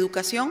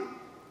 Educación,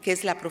 que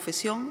es la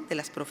profesión de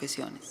las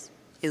profesiones.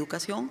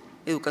 Educación,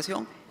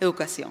 educación,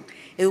 educación.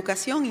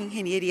 Educación,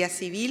 ingeniería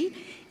civil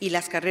y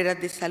las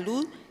carreras de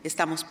salud.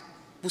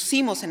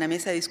 Pusimos en la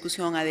mesa de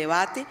discusión a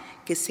debate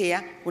que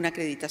sea una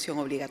acreditación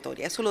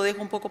obligatoria. Eso lo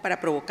dejo un poco para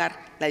provocar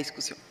la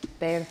discusión.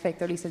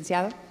 Perfecto,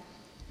 licenciado.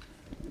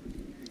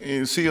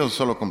 Sí, yo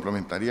solo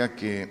complementaría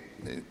que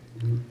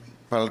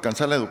para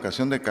alcanzar la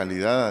educación de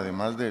calidad,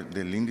 además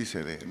del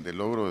índice de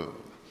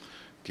logro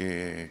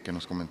que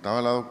nos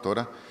comentaba la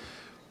doctora,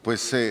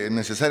 pues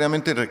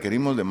necesariamente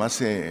requerimos de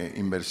más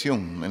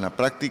inversión. En la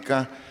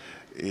práctica,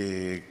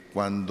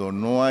 cuando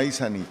no hay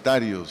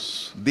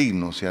sanitarios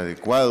dignos y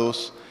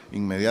adecuados,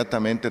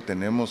 inmediatamente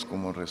tenemos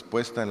como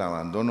respuesta el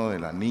abandono de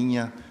la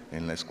niña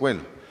en la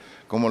escuela.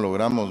 ¿Cómo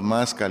logramos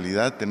más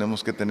calidad?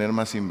 Tenemos que tener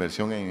más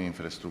inversión en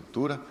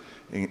infraestructura,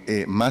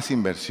 más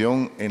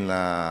inversión en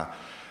la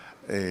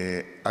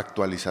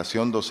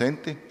actualización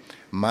docente,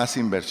 más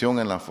inversión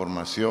en la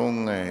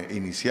formación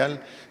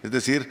inicial. Es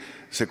decir,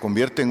 se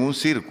convierte en un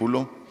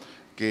círculo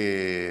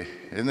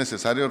que es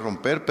necesario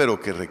romper,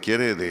 pero que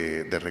requiere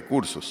de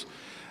recursos.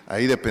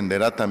 Ahí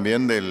dependerá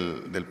también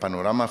del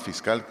panorama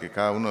fiscal que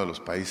cada uno de los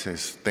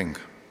países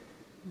tenga.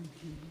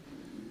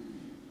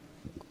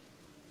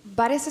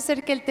 Parece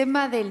ser que el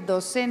tema del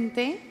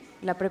docente,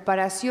 la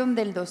preparación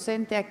del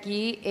docente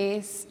aquí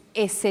es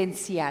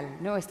esencial,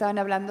 ¿no? Estaban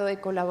hablando de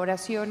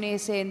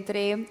colaboraciones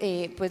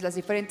entre pues las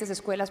diferentes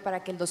escuelas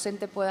para que el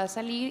docente pueda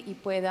salir y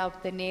pueda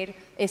obtener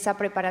esa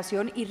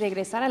preparación y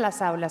regresar a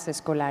las aulas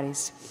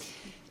escolares.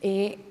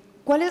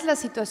 ¿Cuál es la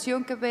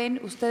situación que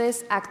ven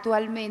ustedes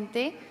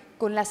actualmente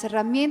con las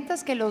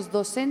herramientas que los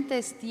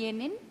docentes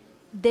tienen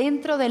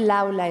dentro del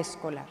aula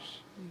escolar?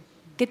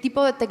 ¿Qué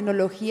tipo de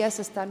tecnologías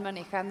están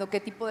manejando?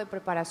 ¿Qué tipo de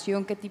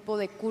preparación? ¿Qué tipo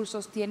de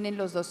cursos tienen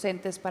los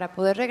docentes para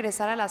poder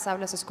regresar a las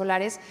aulas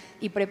escolares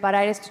y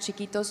preparar a estos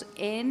chiquitos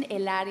en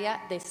el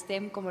área de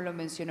STEM, como lo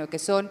mencionó, que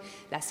son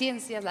las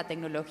ciencias, la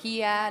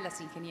tecnología,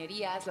 las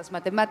ingenierías, las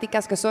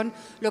matemáticas, que son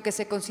lo que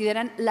se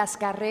consideran las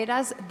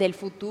carreras del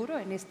futuro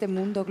en este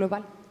mundo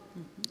global?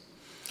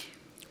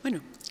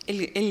 Bueno,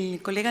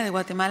 el colega de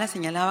Guatemala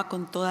señalaba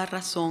con toda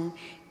razón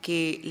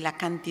que la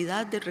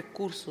cantidad de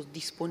recursos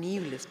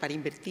disponibles para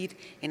invertir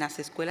en las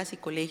escuelas y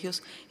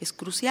colegios es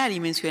crucial y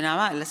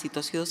mencionaba la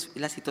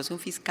situación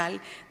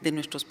fiscal de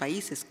nuestros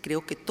países.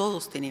 Creo que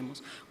todos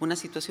tenemos una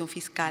situación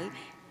fiscal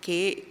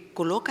que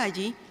coloca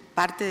allí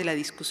parte de la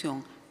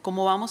discusión.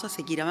 ¿Cómo vamos a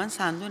seguir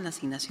avanzando en la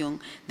asignación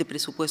de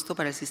presupuesto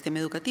para el sistema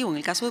educativo? En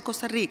el caso de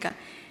Costa Rica,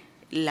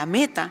 la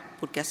meta,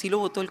 porque así lo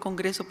votó el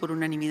Congreso por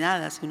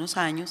unanimidad hace unos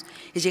años,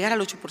 es llegar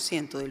al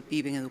 8% del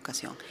PIB en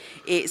educación.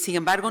 Sin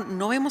embargo,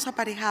 no hemos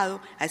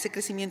aparejado a ese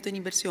crecimiento en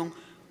inversión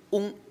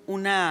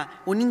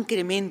un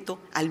incremento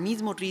al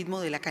mismo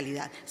ritmo de la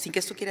calidad, sin que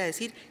esto quiera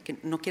decir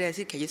no quiera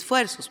decir que hay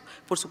esfuerzos,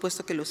 por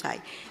supuesto que los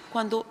hay.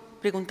 Cuando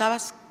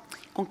preguntabas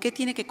 ¿con qué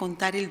tiene que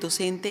contar el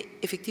docente?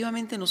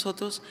 Efectivamente,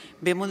 nosotros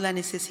vemos la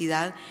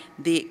necesidad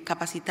de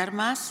capacitar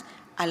más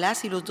a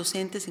las y los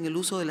docentes en el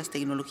uso de las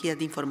tecnologías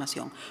de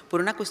información. Por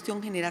una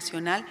cuestión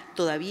generacional,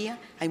 todavía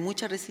hay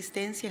mucha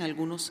resistencia en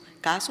algunos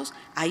casos,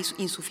 hay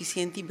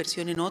insuficiente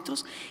inversión en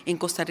otros. En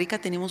Costa Rica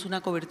tenemos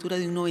una cobertura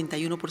de un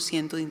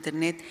 91% de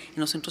Internet en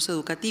los centros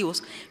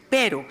educativos,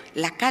 pero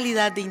la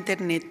calidad de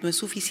Internet no es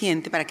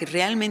suficiente para que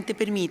realmente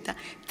permita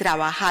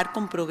trabajar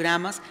con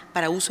programas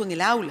para uso en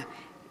el aula.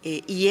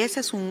 Y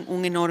ese es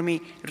un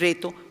enorme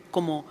reto,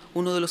 como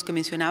uno de los que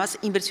mencionabas.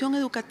 Inversión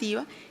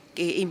educativa,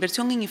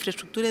 inversión en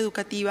infraestructura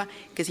educativa,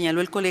 que señaló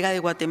el colega de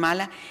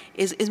Guatemala.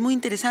 Es muy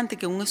interesante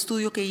que un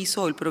estudio que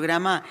hizo el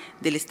programa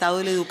del Estado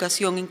de la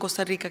Educación en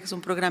Costa Rica, que es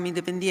un programa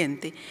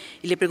independiente,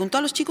 y le preguntó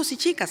a los chicos y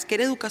chicas qué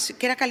era educación,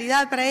 qué era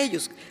calidad para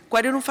ellos,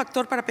 cuál era un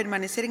factor para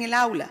permanecer en el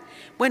aula.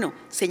 Bueno,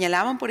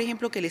 señalaban, por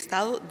ejemplo, que el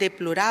estado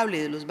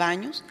deplorable de los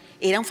baños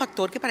era un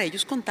factor que para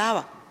ellos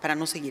contaba para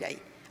no seguir ahí.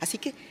 Así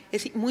que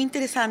es muy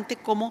interesante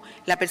cómo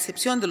la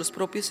percepción de los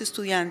propios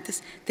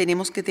estudiantes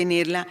tenemos que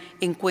tenerla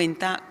en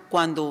cuenta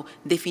cuando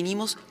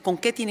definimos con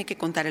qué tiene que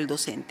contar el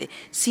docente.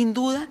 Sin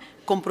duda,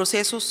 con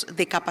procesos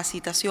de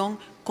capacitación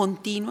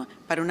continua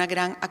para una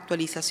gran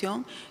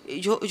actualización.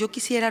 Yo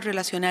quisiera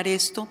relacionar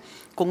esto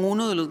con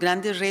uno de los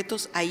grandes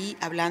retos, ahí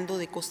hablando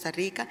de Costa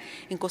Rica.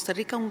 En Costa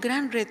Rica un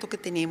gran reto que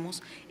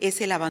tenemos es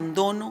el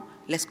abandono,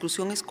 la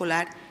exclusión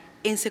escolar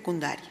en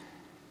secundaria.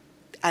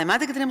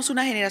 Además de que tenemos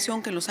una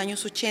generación que en los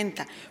años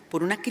 80,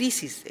 por una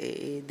crisis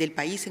del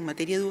país en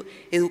materia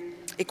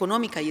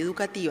económica y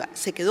educativa,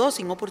 se quedó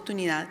sin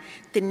oportunidad,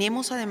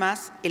 tenemos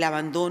además el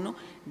abandono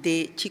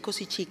de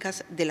chicos y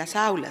chicas de las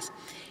aulas.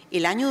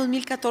 El año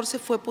 2014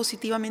 fue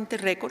positivamente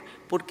récord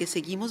porque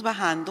seguimos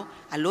bajando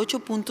al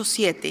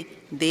 8.7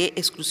 de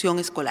exclusión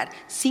escolar.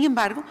 Sin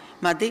embargo,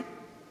 más de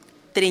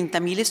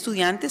 30.000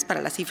 estudiantes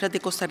para las cifras de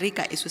Costa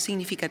Rica, eso es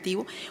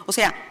significativo. O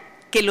sea,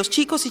 que los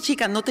chicos y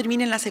chicas no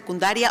terminen la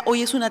secundaria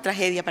hoy es una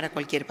tragedia para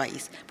cualquier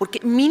país, porque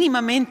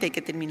mínimamente hay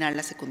que terminar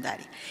la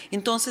secundaria.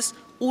 Entonces,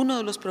 uno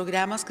de los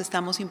programas que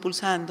estamos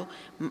impulsando,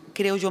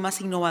 creo yo más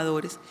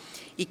innovadores,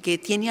 y que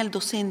tiene al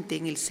docente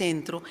en el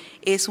centro,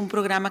 es un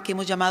programa que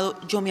hemos llamado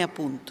Yo me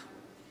apunto.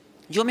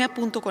 Yo me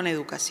apunto con la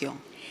educación.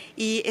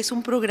 Y es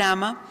un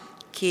programa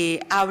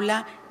que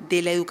habla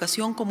de la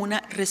educación como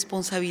una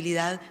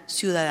responsabilidad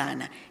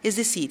ciudadana, es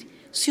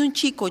decir, si un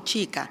chico o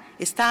chica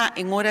está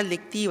en horas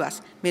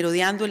lectivas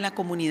merodeando en la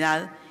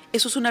comunidad,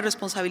 eso es una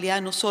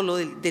responsabilidad no solo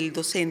del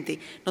docente,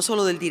 no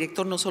solo del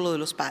director, no solo de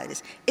los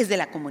padres, es de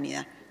la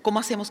comunidad. ¿Cómo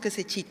hacemos que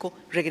ese chico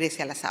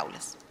regrese a las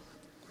aulas?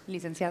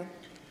 Licenciado.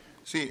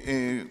 Sí,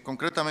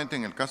 concretamente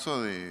en el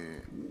caso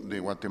de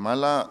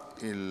Guatemala,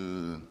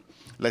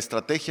 la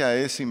estrategia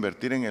es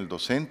invertir en el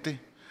docente.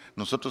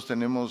 Nosotros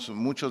tenemos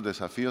muchos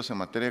desafíos en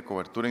materia de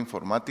cobertura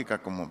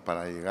informática como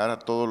para llegar a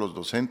todos los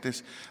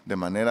docentes de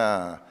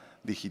manera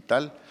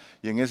digital,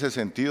 y en ese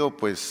sentido,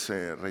 pues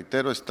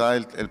reitero, está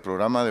el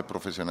programa de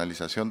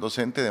profesionalización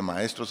docente de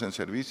maestros en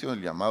servicio,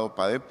 el llamado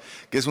PADEP,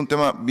 que es un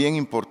tema bien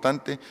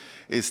importante,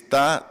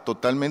 está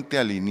totalmente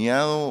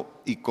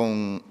alineado y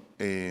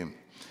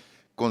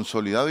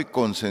consolidado y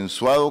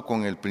consensuado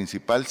con el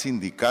principal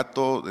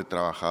sindicato de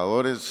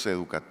trabajadores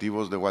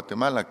educativos de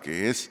Guatemala,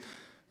 que es,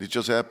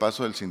 dicho sea de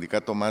paso, el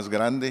sindicato más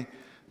grande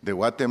de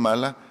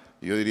Guatemala,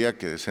 yo diría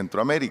que de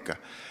Centroamérica.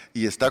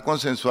 Y está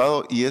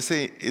consensuado, y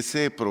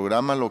ese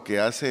programa lo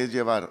que hace es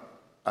llevar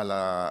a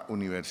la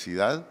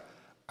universidad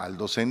al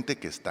docente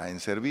que está en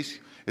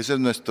servicio. Ese es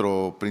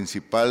nuestro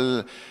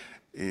principal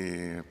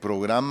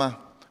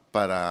programa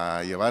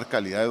para llevar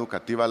calidad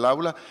educativa al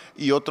aula,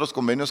 y otros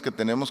convenios que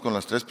tenemos con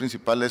las 3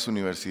 principales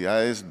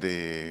universidades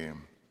del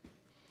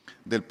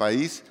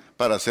país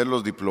para hacer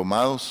los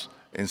diplomados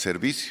en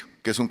servicio,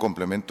 que es un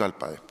complemento al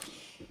PADEP.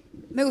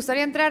 Me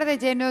gustaría entrar de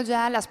lleno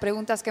ya a las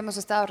preguntas que hemos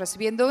estado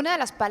recibiendo. Una de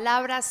las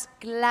palabras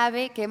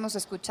clave que hemos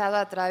escuchado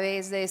a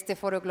través de este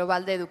Foro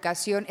Global de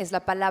Educación es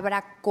la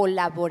palabra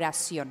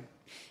colaboración.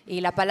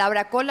 Y la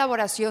palabra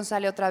colaboración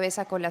sale otra vez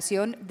a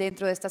colación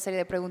dentro de esta serie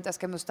de preguntas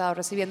que hemos estado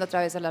recibiendo a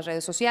través de las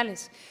redes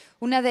sociales.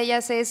 Una de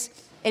ellas es,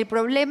 el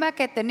problema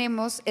que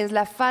tenemos es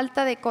la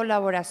falta de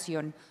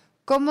colaboración.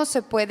 ¿Cómo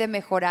se puede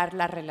mejorar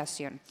la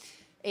relación?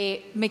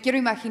 Me quiero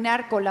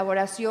imaginar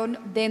colaboración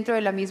dentro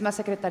de la misma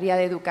Secretaría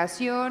de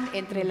Educación,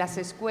 entre las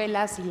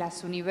escuelas y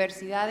las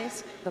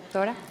universidades.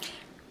 Doctora.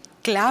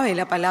 Clave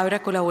la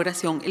palabra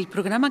colaboración. El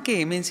programa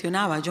que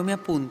mencionaba, Yo me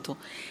apunto,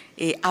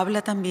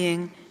 habla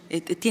también,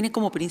 tiene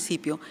como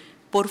principio,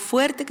 por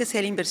fuerte que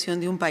sea la inversión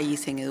de un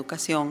país en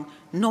educación,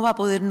 no va a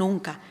poder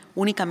nunca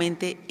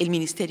únicamente el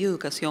Ministerio de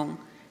Educación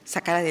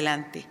sacar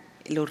adelante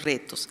los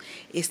retos.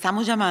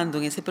 Estamos llamando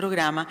en ese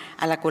programa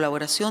a la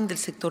colaboración del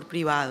sector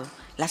privado,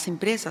 las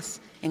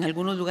empresas en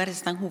algunos lugares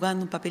están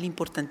jugando un papel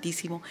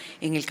importantísimo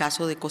en el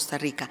caso de Costa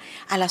Rica,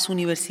 a las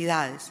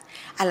universidades,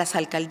 a las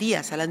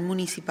alcaldías, a las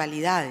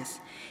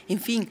municipalidades, en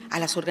fin, a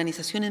las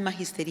organizaciones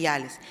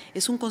magisteriales.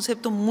 Es un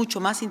concepto mucho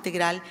más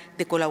integral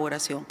de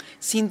colaboración.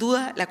 Sin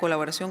duda, la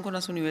colaboración con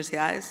las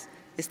universidades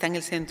está en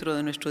el centro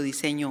de nuestro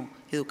diseño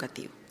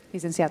educativo.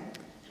 Licenciado.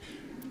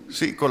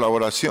 Sí,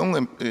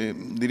 colaboración,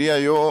 diría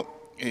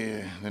yo,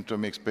 dentro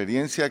de mi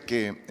experiencia,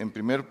 que el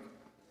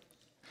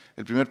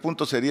primer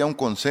punto sería un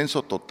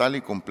consenso total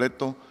y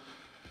completo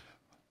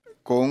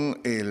con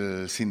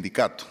el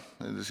sindicato.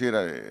 Es decir,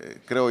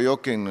 creo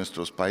yo que en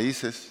nuestros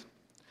países,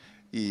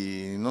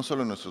 y no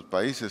solo en nuestros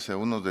países,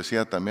 según nos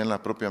decía también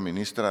la propia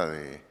ministra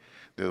de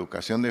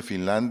Educación de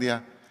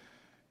Finlandia,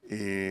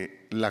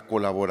 la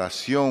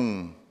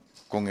colaboración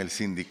con el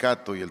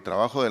sindicato y el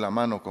trabajo de la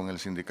mano con el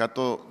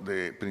sindicato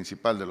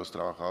principal de los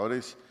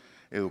trabajadores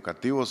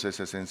educativos es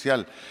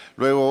esencial.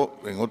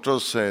 Luego, en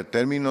otros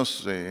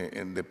términos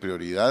de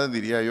prioridad,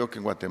 diría yo que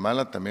en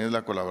Guatemala también es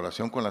la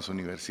colaboración con las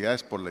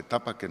universidades por la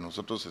etapa que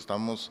nosotros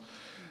estamos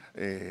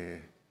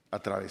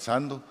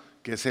atravesando,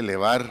 que es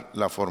elevar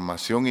la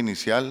formación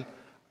inicial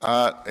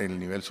al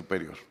nivel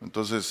superior.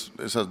 Entonces,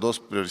 esas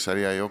dos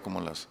priorizaría yo como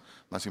las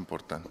más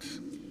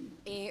importantes.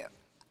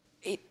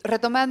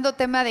 Retomando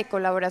tema de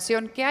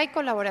colaboración, ¿qué hay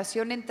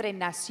colaboración entre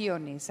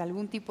naciones?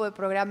 ¿Algún tipo de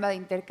programa de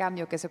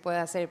intercambio que se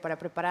pueda hacer para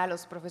preparar a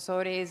los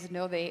profesores,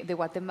 ¿no?, de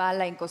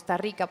Guatemala en Costa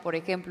Rica, por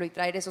ejemplo, y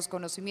traer esos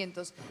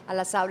conocimientos a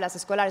las aulas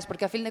escolares?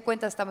 Porque a fin de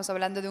cuentas estamos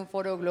hablando de un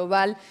foro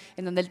global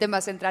en donde el tema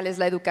central es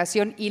la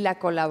educación y la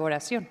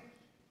colaboración.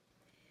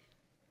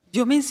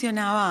 Yo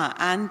mencionaba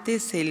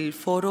antes el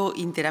Foro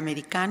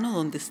Interamericano,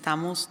 donde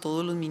estamos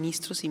todos los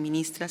ministros y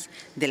ministras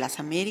de las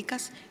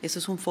Américas. Eso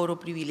es un foro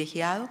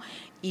privilegiado.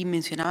 Y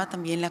mencionaba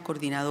también la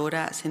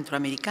Coordinadora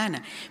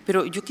Centroamericana.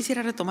 Pero yo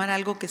quisiera retomar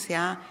algo que se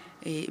ha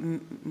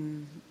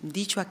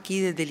dicho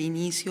aquí desde el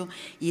inicio,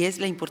 y es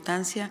la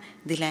importancia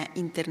de la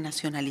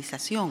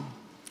internacionalización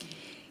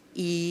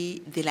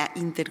y de la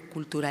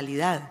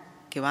interculturalidad,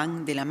 que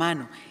van de la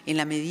mano. En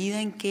la medida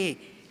en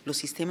que los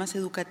sistemas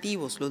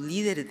educativos, los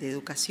líderes de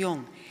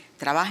educación,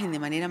 trabajen de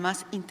manera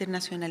más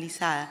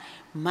internacionalizada,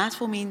 más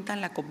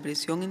fomentan la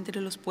comprensión entre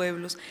los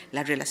pueblos,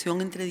 la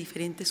relación entre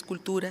diferentes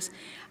culturas.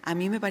 A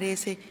mí me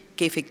parece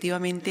que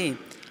efectivamente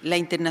la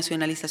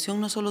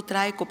internacionalización no solo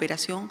trae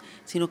cooperación,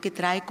 sino que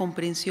trae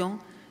comprensión,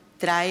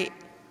 trae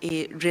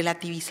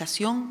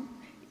relativización,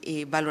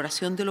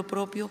 valoración de lo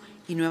propio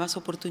y nuevas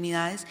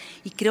oportunidades,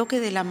 y creo que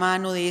de la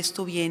mano de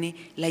esto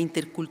viene la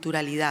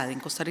interculturalidad.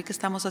 En Costa Rica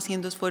estamos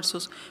haciendo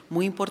esfuerzos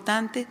muy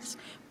importantes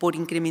por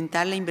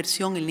incrementar la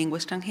inversión en lengua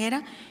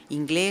extranjera,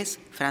 inglés,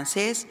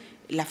 francés,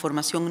 la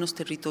formación en los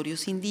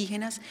territorios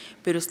indígenas,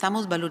 pero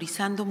estamos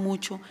valorizando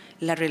mucho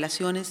las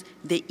relaciones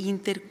de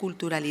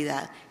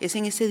interculturalidad. Es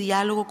en ese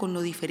diálogo con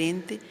lo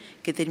diferente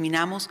que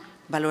terminamos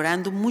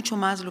valorando mucho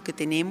más lo que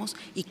tenemos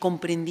y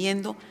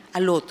comprendiendo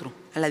al otro,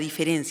 a la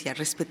diferencia,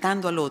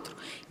 respetando al otro.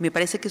 Me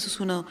parece que eso es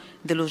uno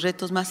de los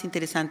retos más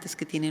interesantes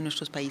que tienen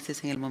nuestros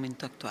países en el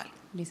momento actual.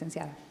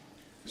 Licenciada.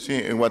 Sí,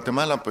 en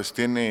Guatemala pues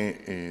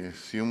tiene,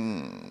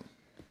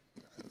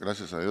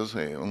 gracias a Dios,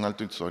 un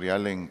alto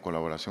historial en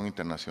colaboración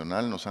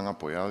internacional. Nos han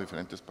apoyado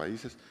diferentes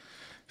países.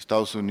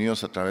 Estados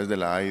Unidos a través de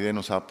la AID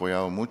nos ha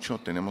apoyado mucho.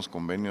 Tenemos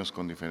convenios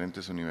con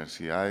diferentes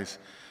universidades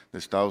de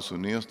Estados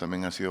Unidos,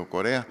 también ha sido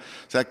Corea.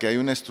 O sea que hay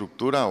una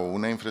estructura o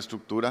una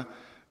infraestructura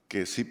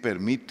que sí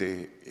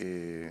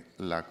permite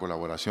la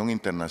colaboración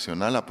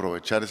internacional,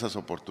 aprovechar esas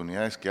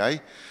oportunidades que hay.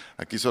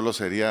 Aquí solo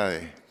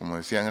sería, como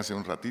decían hace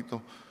un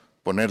ratito,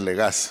 ponerle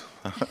gas.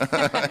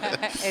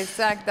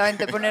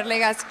 Exactamente, ponerle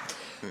gas.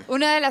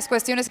 Una de las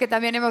cuestiones que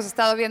también hemos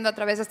estado viendo a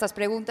través de estas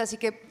preguntas y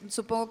que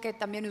supongo que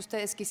también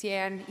ustedes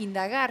quisieran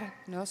indagar,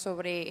 ¿no?,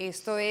 sobre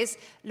esto es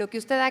lo que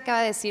usted acaba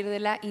de decir de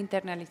la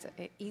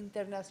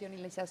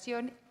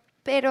internacionalización,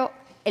 pero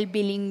el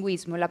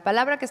bilingüismo. La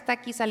palabra que está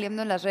aquí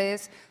saliendo en las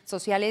redes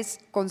sociales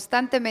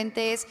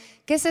constantemente es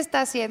 ¿qué se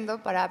está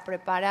haciendo para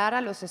preparar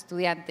a los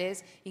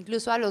estudiantes,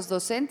 incluso a los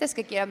docentes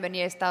que quieran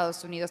venir a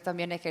Estados Unidos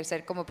también a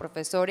ejercer como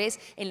profesores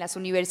en las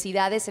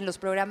universidades, en los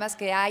programas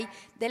que hay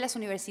de las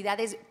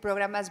universidades,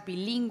 programas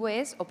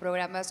bilingües o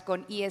programas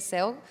con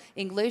ESL,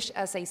 English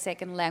as a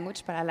Second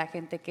Language, para la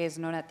gente que es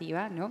no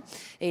nativa, ¿no?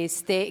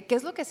 ¿Qué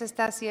es lo que se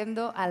está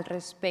haciendo al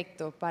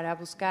respecto para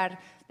buscar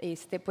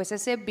pues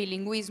ese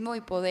bilingüismo y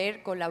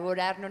poder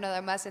colaborar no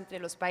nada más entre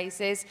los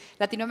países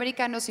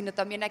latinoamericanos, sino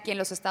también aquí en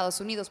los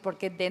Estados Unidos?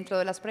 Porque dentro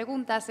de las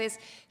preguntas es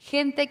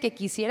gente que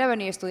quisiera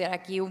venir a estudiar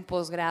aquí un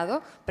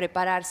posgrado,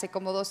 prepararse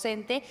como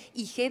docente,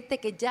 y gente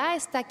que ya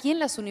está aquí en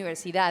las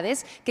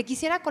universidades que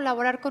quisiera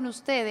colaborar con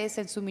ustedes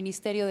en su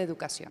Ministerio de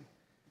Educación.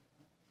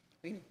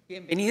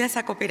 Bienvenida a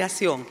esa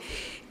cooperación.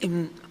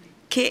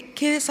 Qué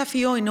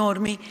desafío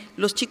enorme.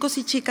 Los chicos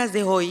y chicas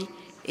de hoy,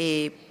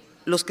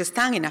 los que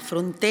están en la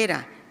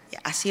frontera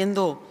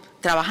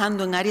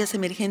trabajando en áreas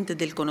emergentes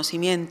del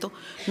conocimiento,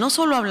 no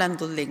solo hablan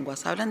 2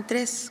 lenguas, hablan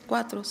 3,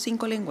 4,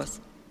 5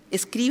 lenguas,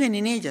 escriben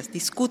en ellas,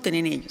 discuten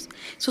en ellos.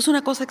 Eso es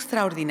una cosa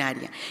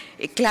extraordinaria.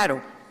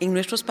 Claro, en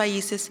nuestros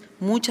países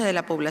mucha de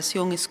la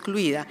población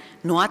excluida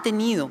no ha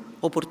tenido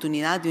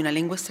oportunidad de una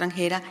lengua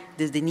extranjera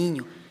desde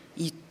niño.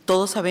 Y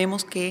todos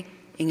sabemos que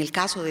en el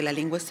caso de la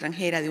lengua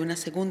extranjera, de una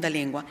segunda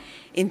lengua,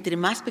 entre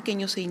más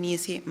pequeño se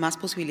inicie, más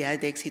posibilidades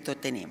de éxito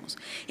tenemos.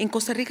 En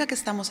Costa Rica, ¿qué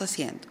estamos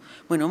haciendo?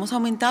 Bueno, hemos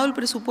aumentado el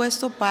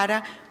presupuesto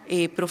para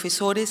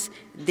profesores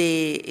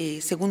de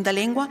segunda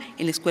lengua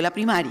en la escuela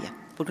primaria,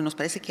 porque nos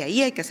parece que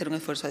ahí hay que hacer un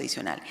esfuerzo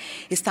adicional.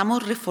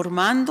 Estamos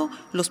reformando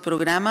los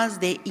programas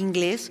de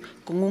inglés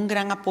con un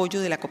gran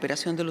apoyo de la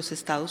cooperación de los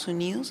Estados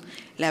Unidos.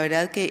 La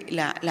verdad que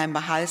la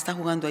embajada está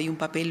jugando ahí un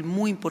papel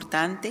muy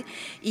importante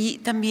y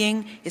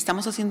también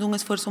estamos haciendo un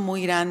esfuerzo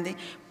muy grande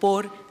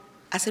por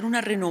hacer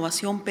una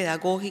renovación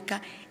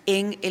pedagógica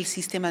en el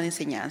sistema de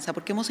enseñanza,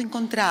 porque hemos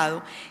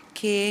encontrado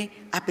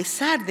que a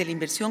pesar de la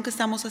inversión que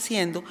estamos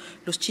haciendo,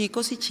 los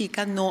chicos y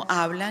chicas no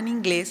hablan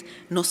inglés,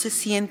 no se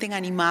sienten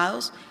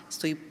animados.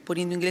 Estoy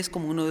poniendo inglés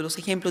como uno de los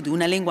ejemplos de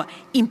una lengua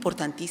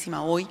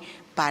importantísima hoy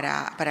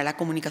para la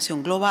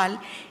comunicación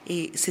global.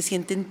 Se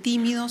sienten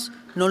tímidos,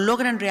 no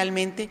logran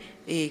realmente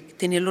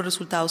tener los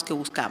resultados que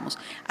buscamos.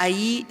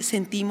 Ahí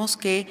sentimos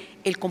que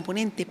el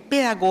componente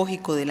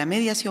pedagógico de la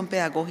mediación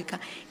pedagógica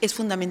es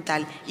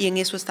fundamental y en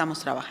eso estamos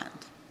trabajando.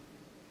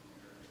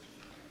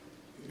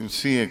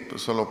 Sí,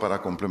 solo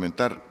para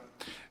complementar.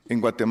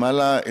 En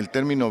Guatemala el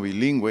término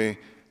bilingüe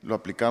lo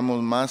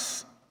aplicamos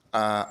más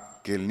a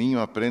que el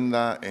niño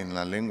aprenda en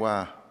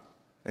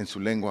su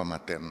lengua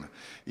materna.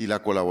 Y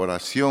la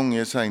colaboración y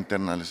esa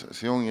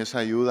internalización y esa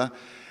ayuda,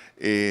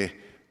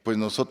 pues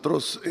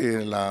nosotros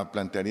la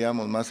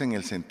plantearíamos más en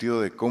el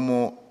sentido de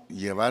cómo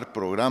llevar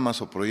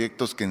programas o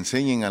proyectos que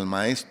enseñen al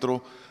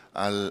maestro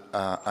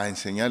a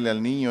enseñarle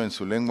al niño en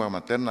su lengua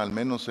materna, al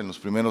menos en los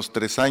primeros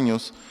 3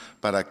 años,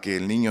 para que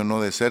el niño no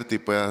deserte y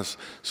pueda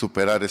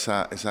superar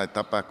esa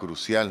etapa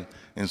crucial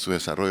en su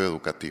desarrollo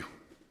educativo.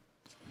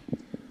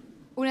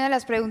 Una de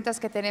las preguntas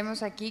que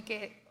tenemos aquí,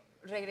 que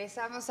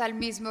regresamos al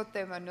mismo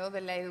tema, ¿no?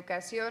 De la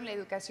educación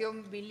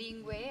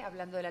bilingüe,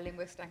 hablando de la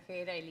lengua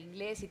extranjera, el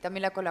inglés y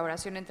también la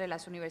colaboración entre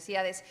las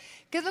universidades.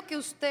 ¿Qué es lo que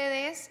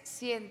ustedes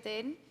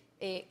sienten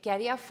que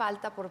haría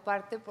falta por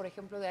parte, por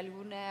ejemplo, de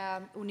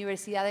alguna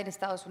universidad en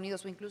Estados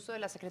Unidos o incluso de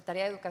la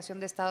Secretaría de Educación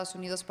de Estados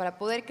Unidos para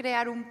poder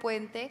crear un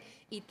puente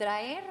y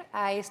traer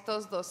a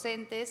estos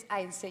docentes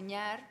a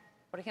enseñar,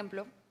 por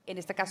ejemplo, en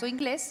este caso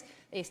inglés,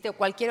 o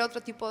cualquier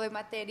otro tipo de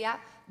materia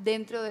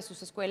dentro de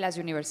sus escuelas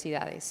y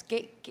universidades?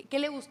 ¿Qué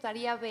le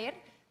gustaría ver,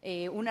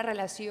 una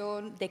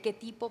relación de qué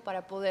tipo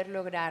para poder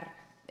lograr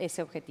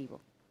ese objetivo?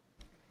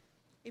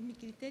 En mi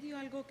criterio,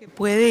 algo que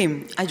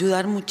puede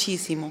ayudar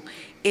muchísimo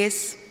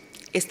es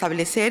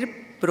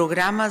establecer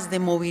programas de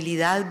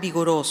movilidad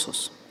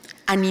vigorosos,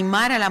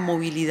 animar a la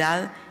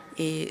movilidad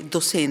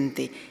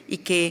docente y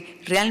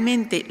que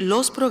realmente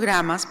los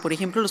programas, por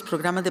ejemplo los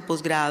programas de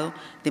posgrado,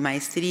 de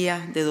maestría,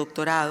 de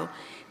doctorado,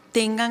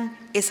 tengan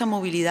esa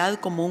movilidad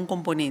como un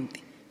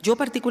componente. Yo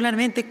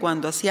particularmente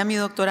cuando hacía mi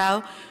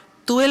doctorado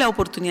tuve la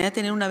oportunidad de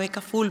tener una beca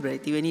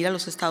Fulbright y venir a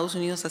los Estados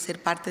Unidos a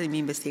ser parte de mi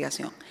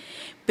investigación,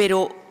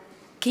 pero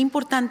qué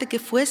importante que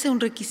fuese un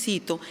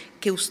requisito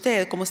que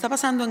usted, como está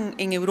pasando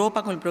en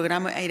Europa con el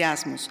programa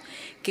Erasmus,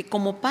 que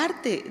como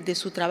parte de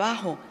su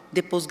trabajo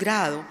de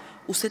posgrado,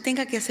 usted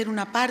tenga que hacer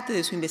una parte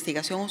de su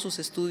investigación o sus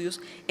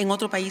estudios en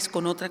otro país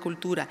con otra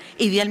cultura,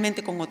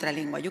 idealmente con otra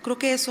lengua. Yo creo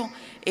que eso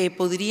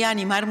podría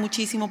animar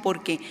muchísimo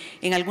porque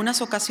en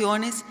algunas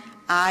ocasiones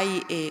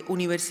hay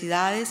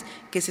universidades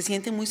que se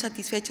sienten muy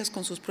satisfechas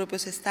con sus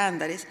propios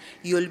estándares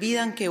y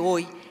olvidan que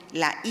hoy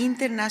la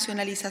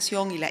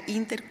internacionalización y la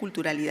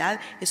interculturalidad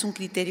es un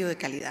criterio de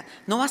calidad.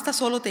 No basta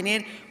solo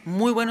tener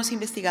muy buenos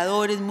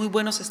investigadores, muy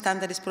buenos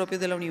estándares propios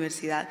de la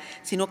universidad,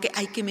 sino que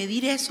hay que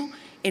medir eso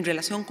en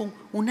relación con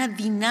un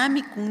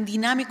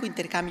dinámico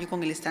intercambio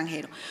con el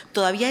extranjero.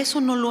 Todavía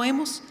eso no lo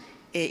hemos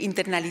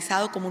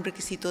internalizado como un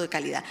requisito de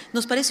calidad.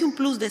 Nos parece un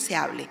plus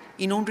deseable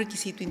y no un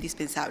requisito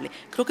indispensable.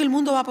 Creo que el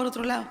mundo va por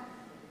otro lado.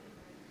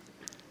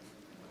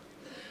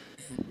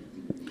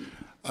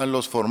 A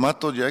los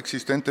formatos ya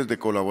existentes de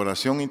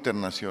colaboración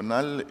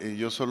internacional,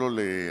 yo solo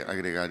le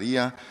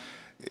agregaría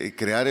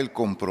crear el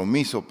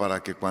compromiso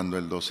para que cuando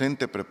el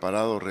docente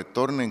preparado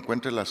retorne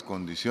encuentre las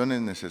condiciones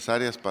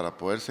necesarias para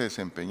poderse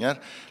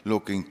desempeñar,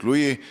 lo que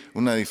incluye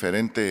una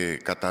diferente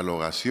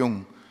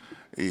catalogación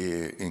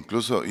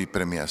incluso y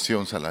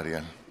premiación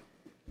salarial.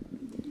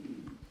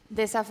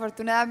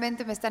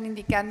 Desafortunadamente me están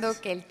indicando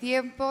que el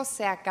tiempo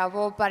se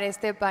acabó para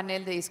este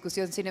panel de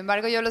discusión. Sin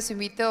embargo, yo los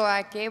invito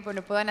a que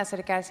puedan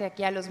acercarse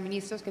aquí a los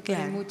ministros que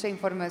tienen mucha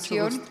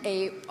información.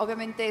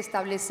 Obviamente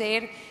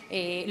establecer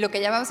lo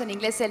que llamamos en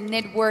inglés el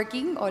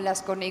networking o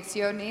las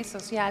conexiones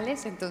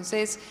sociales.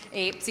 Entonces,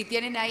 si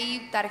tienen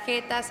ahí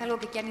tarjetas, algo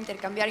que quieran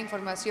intercambiar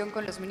información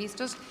con los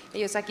ministros,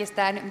 ellos aquí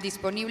están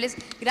disponibles.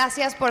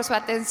 Gracias por su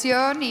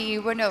atención y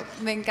bueno,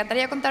 me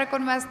encantaría contar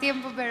con más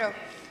tiempo, pero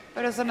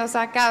se nos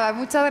acaba.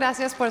 Muchas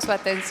gracias por su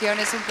atención,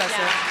 es un placer.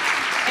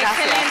 Yeah.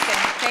 Excelente.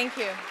 Thank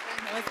you.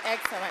 That was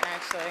excellent,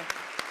 actually.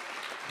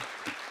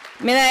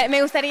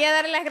 Me gustaría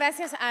darle las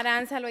gracias a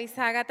Aranza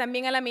Loizaga,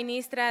 también a la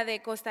ministra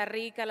de Costa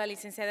Rica, la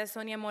licenciada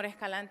Sonia Mora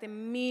Escalante,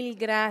 mil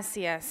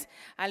gracias.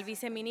 Al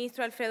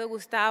viceministro Alfredo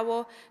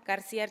Gustavo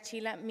García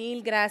Archila,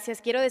 mil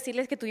gracias. Quiero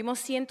decirles que tuvimos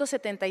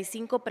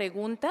 175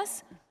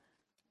 preguntas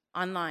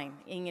online,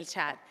 en el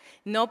chat.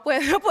 No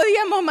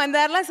podíamos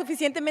mandarlas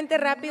suficientemente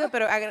rápido,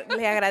 pero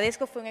les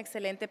agradezco, fue un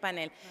excelente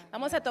panel.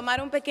 Vamos a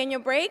tomar un pequeño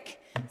break,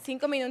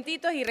 5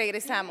 minutitos y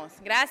regresamos.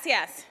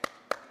 Gracias.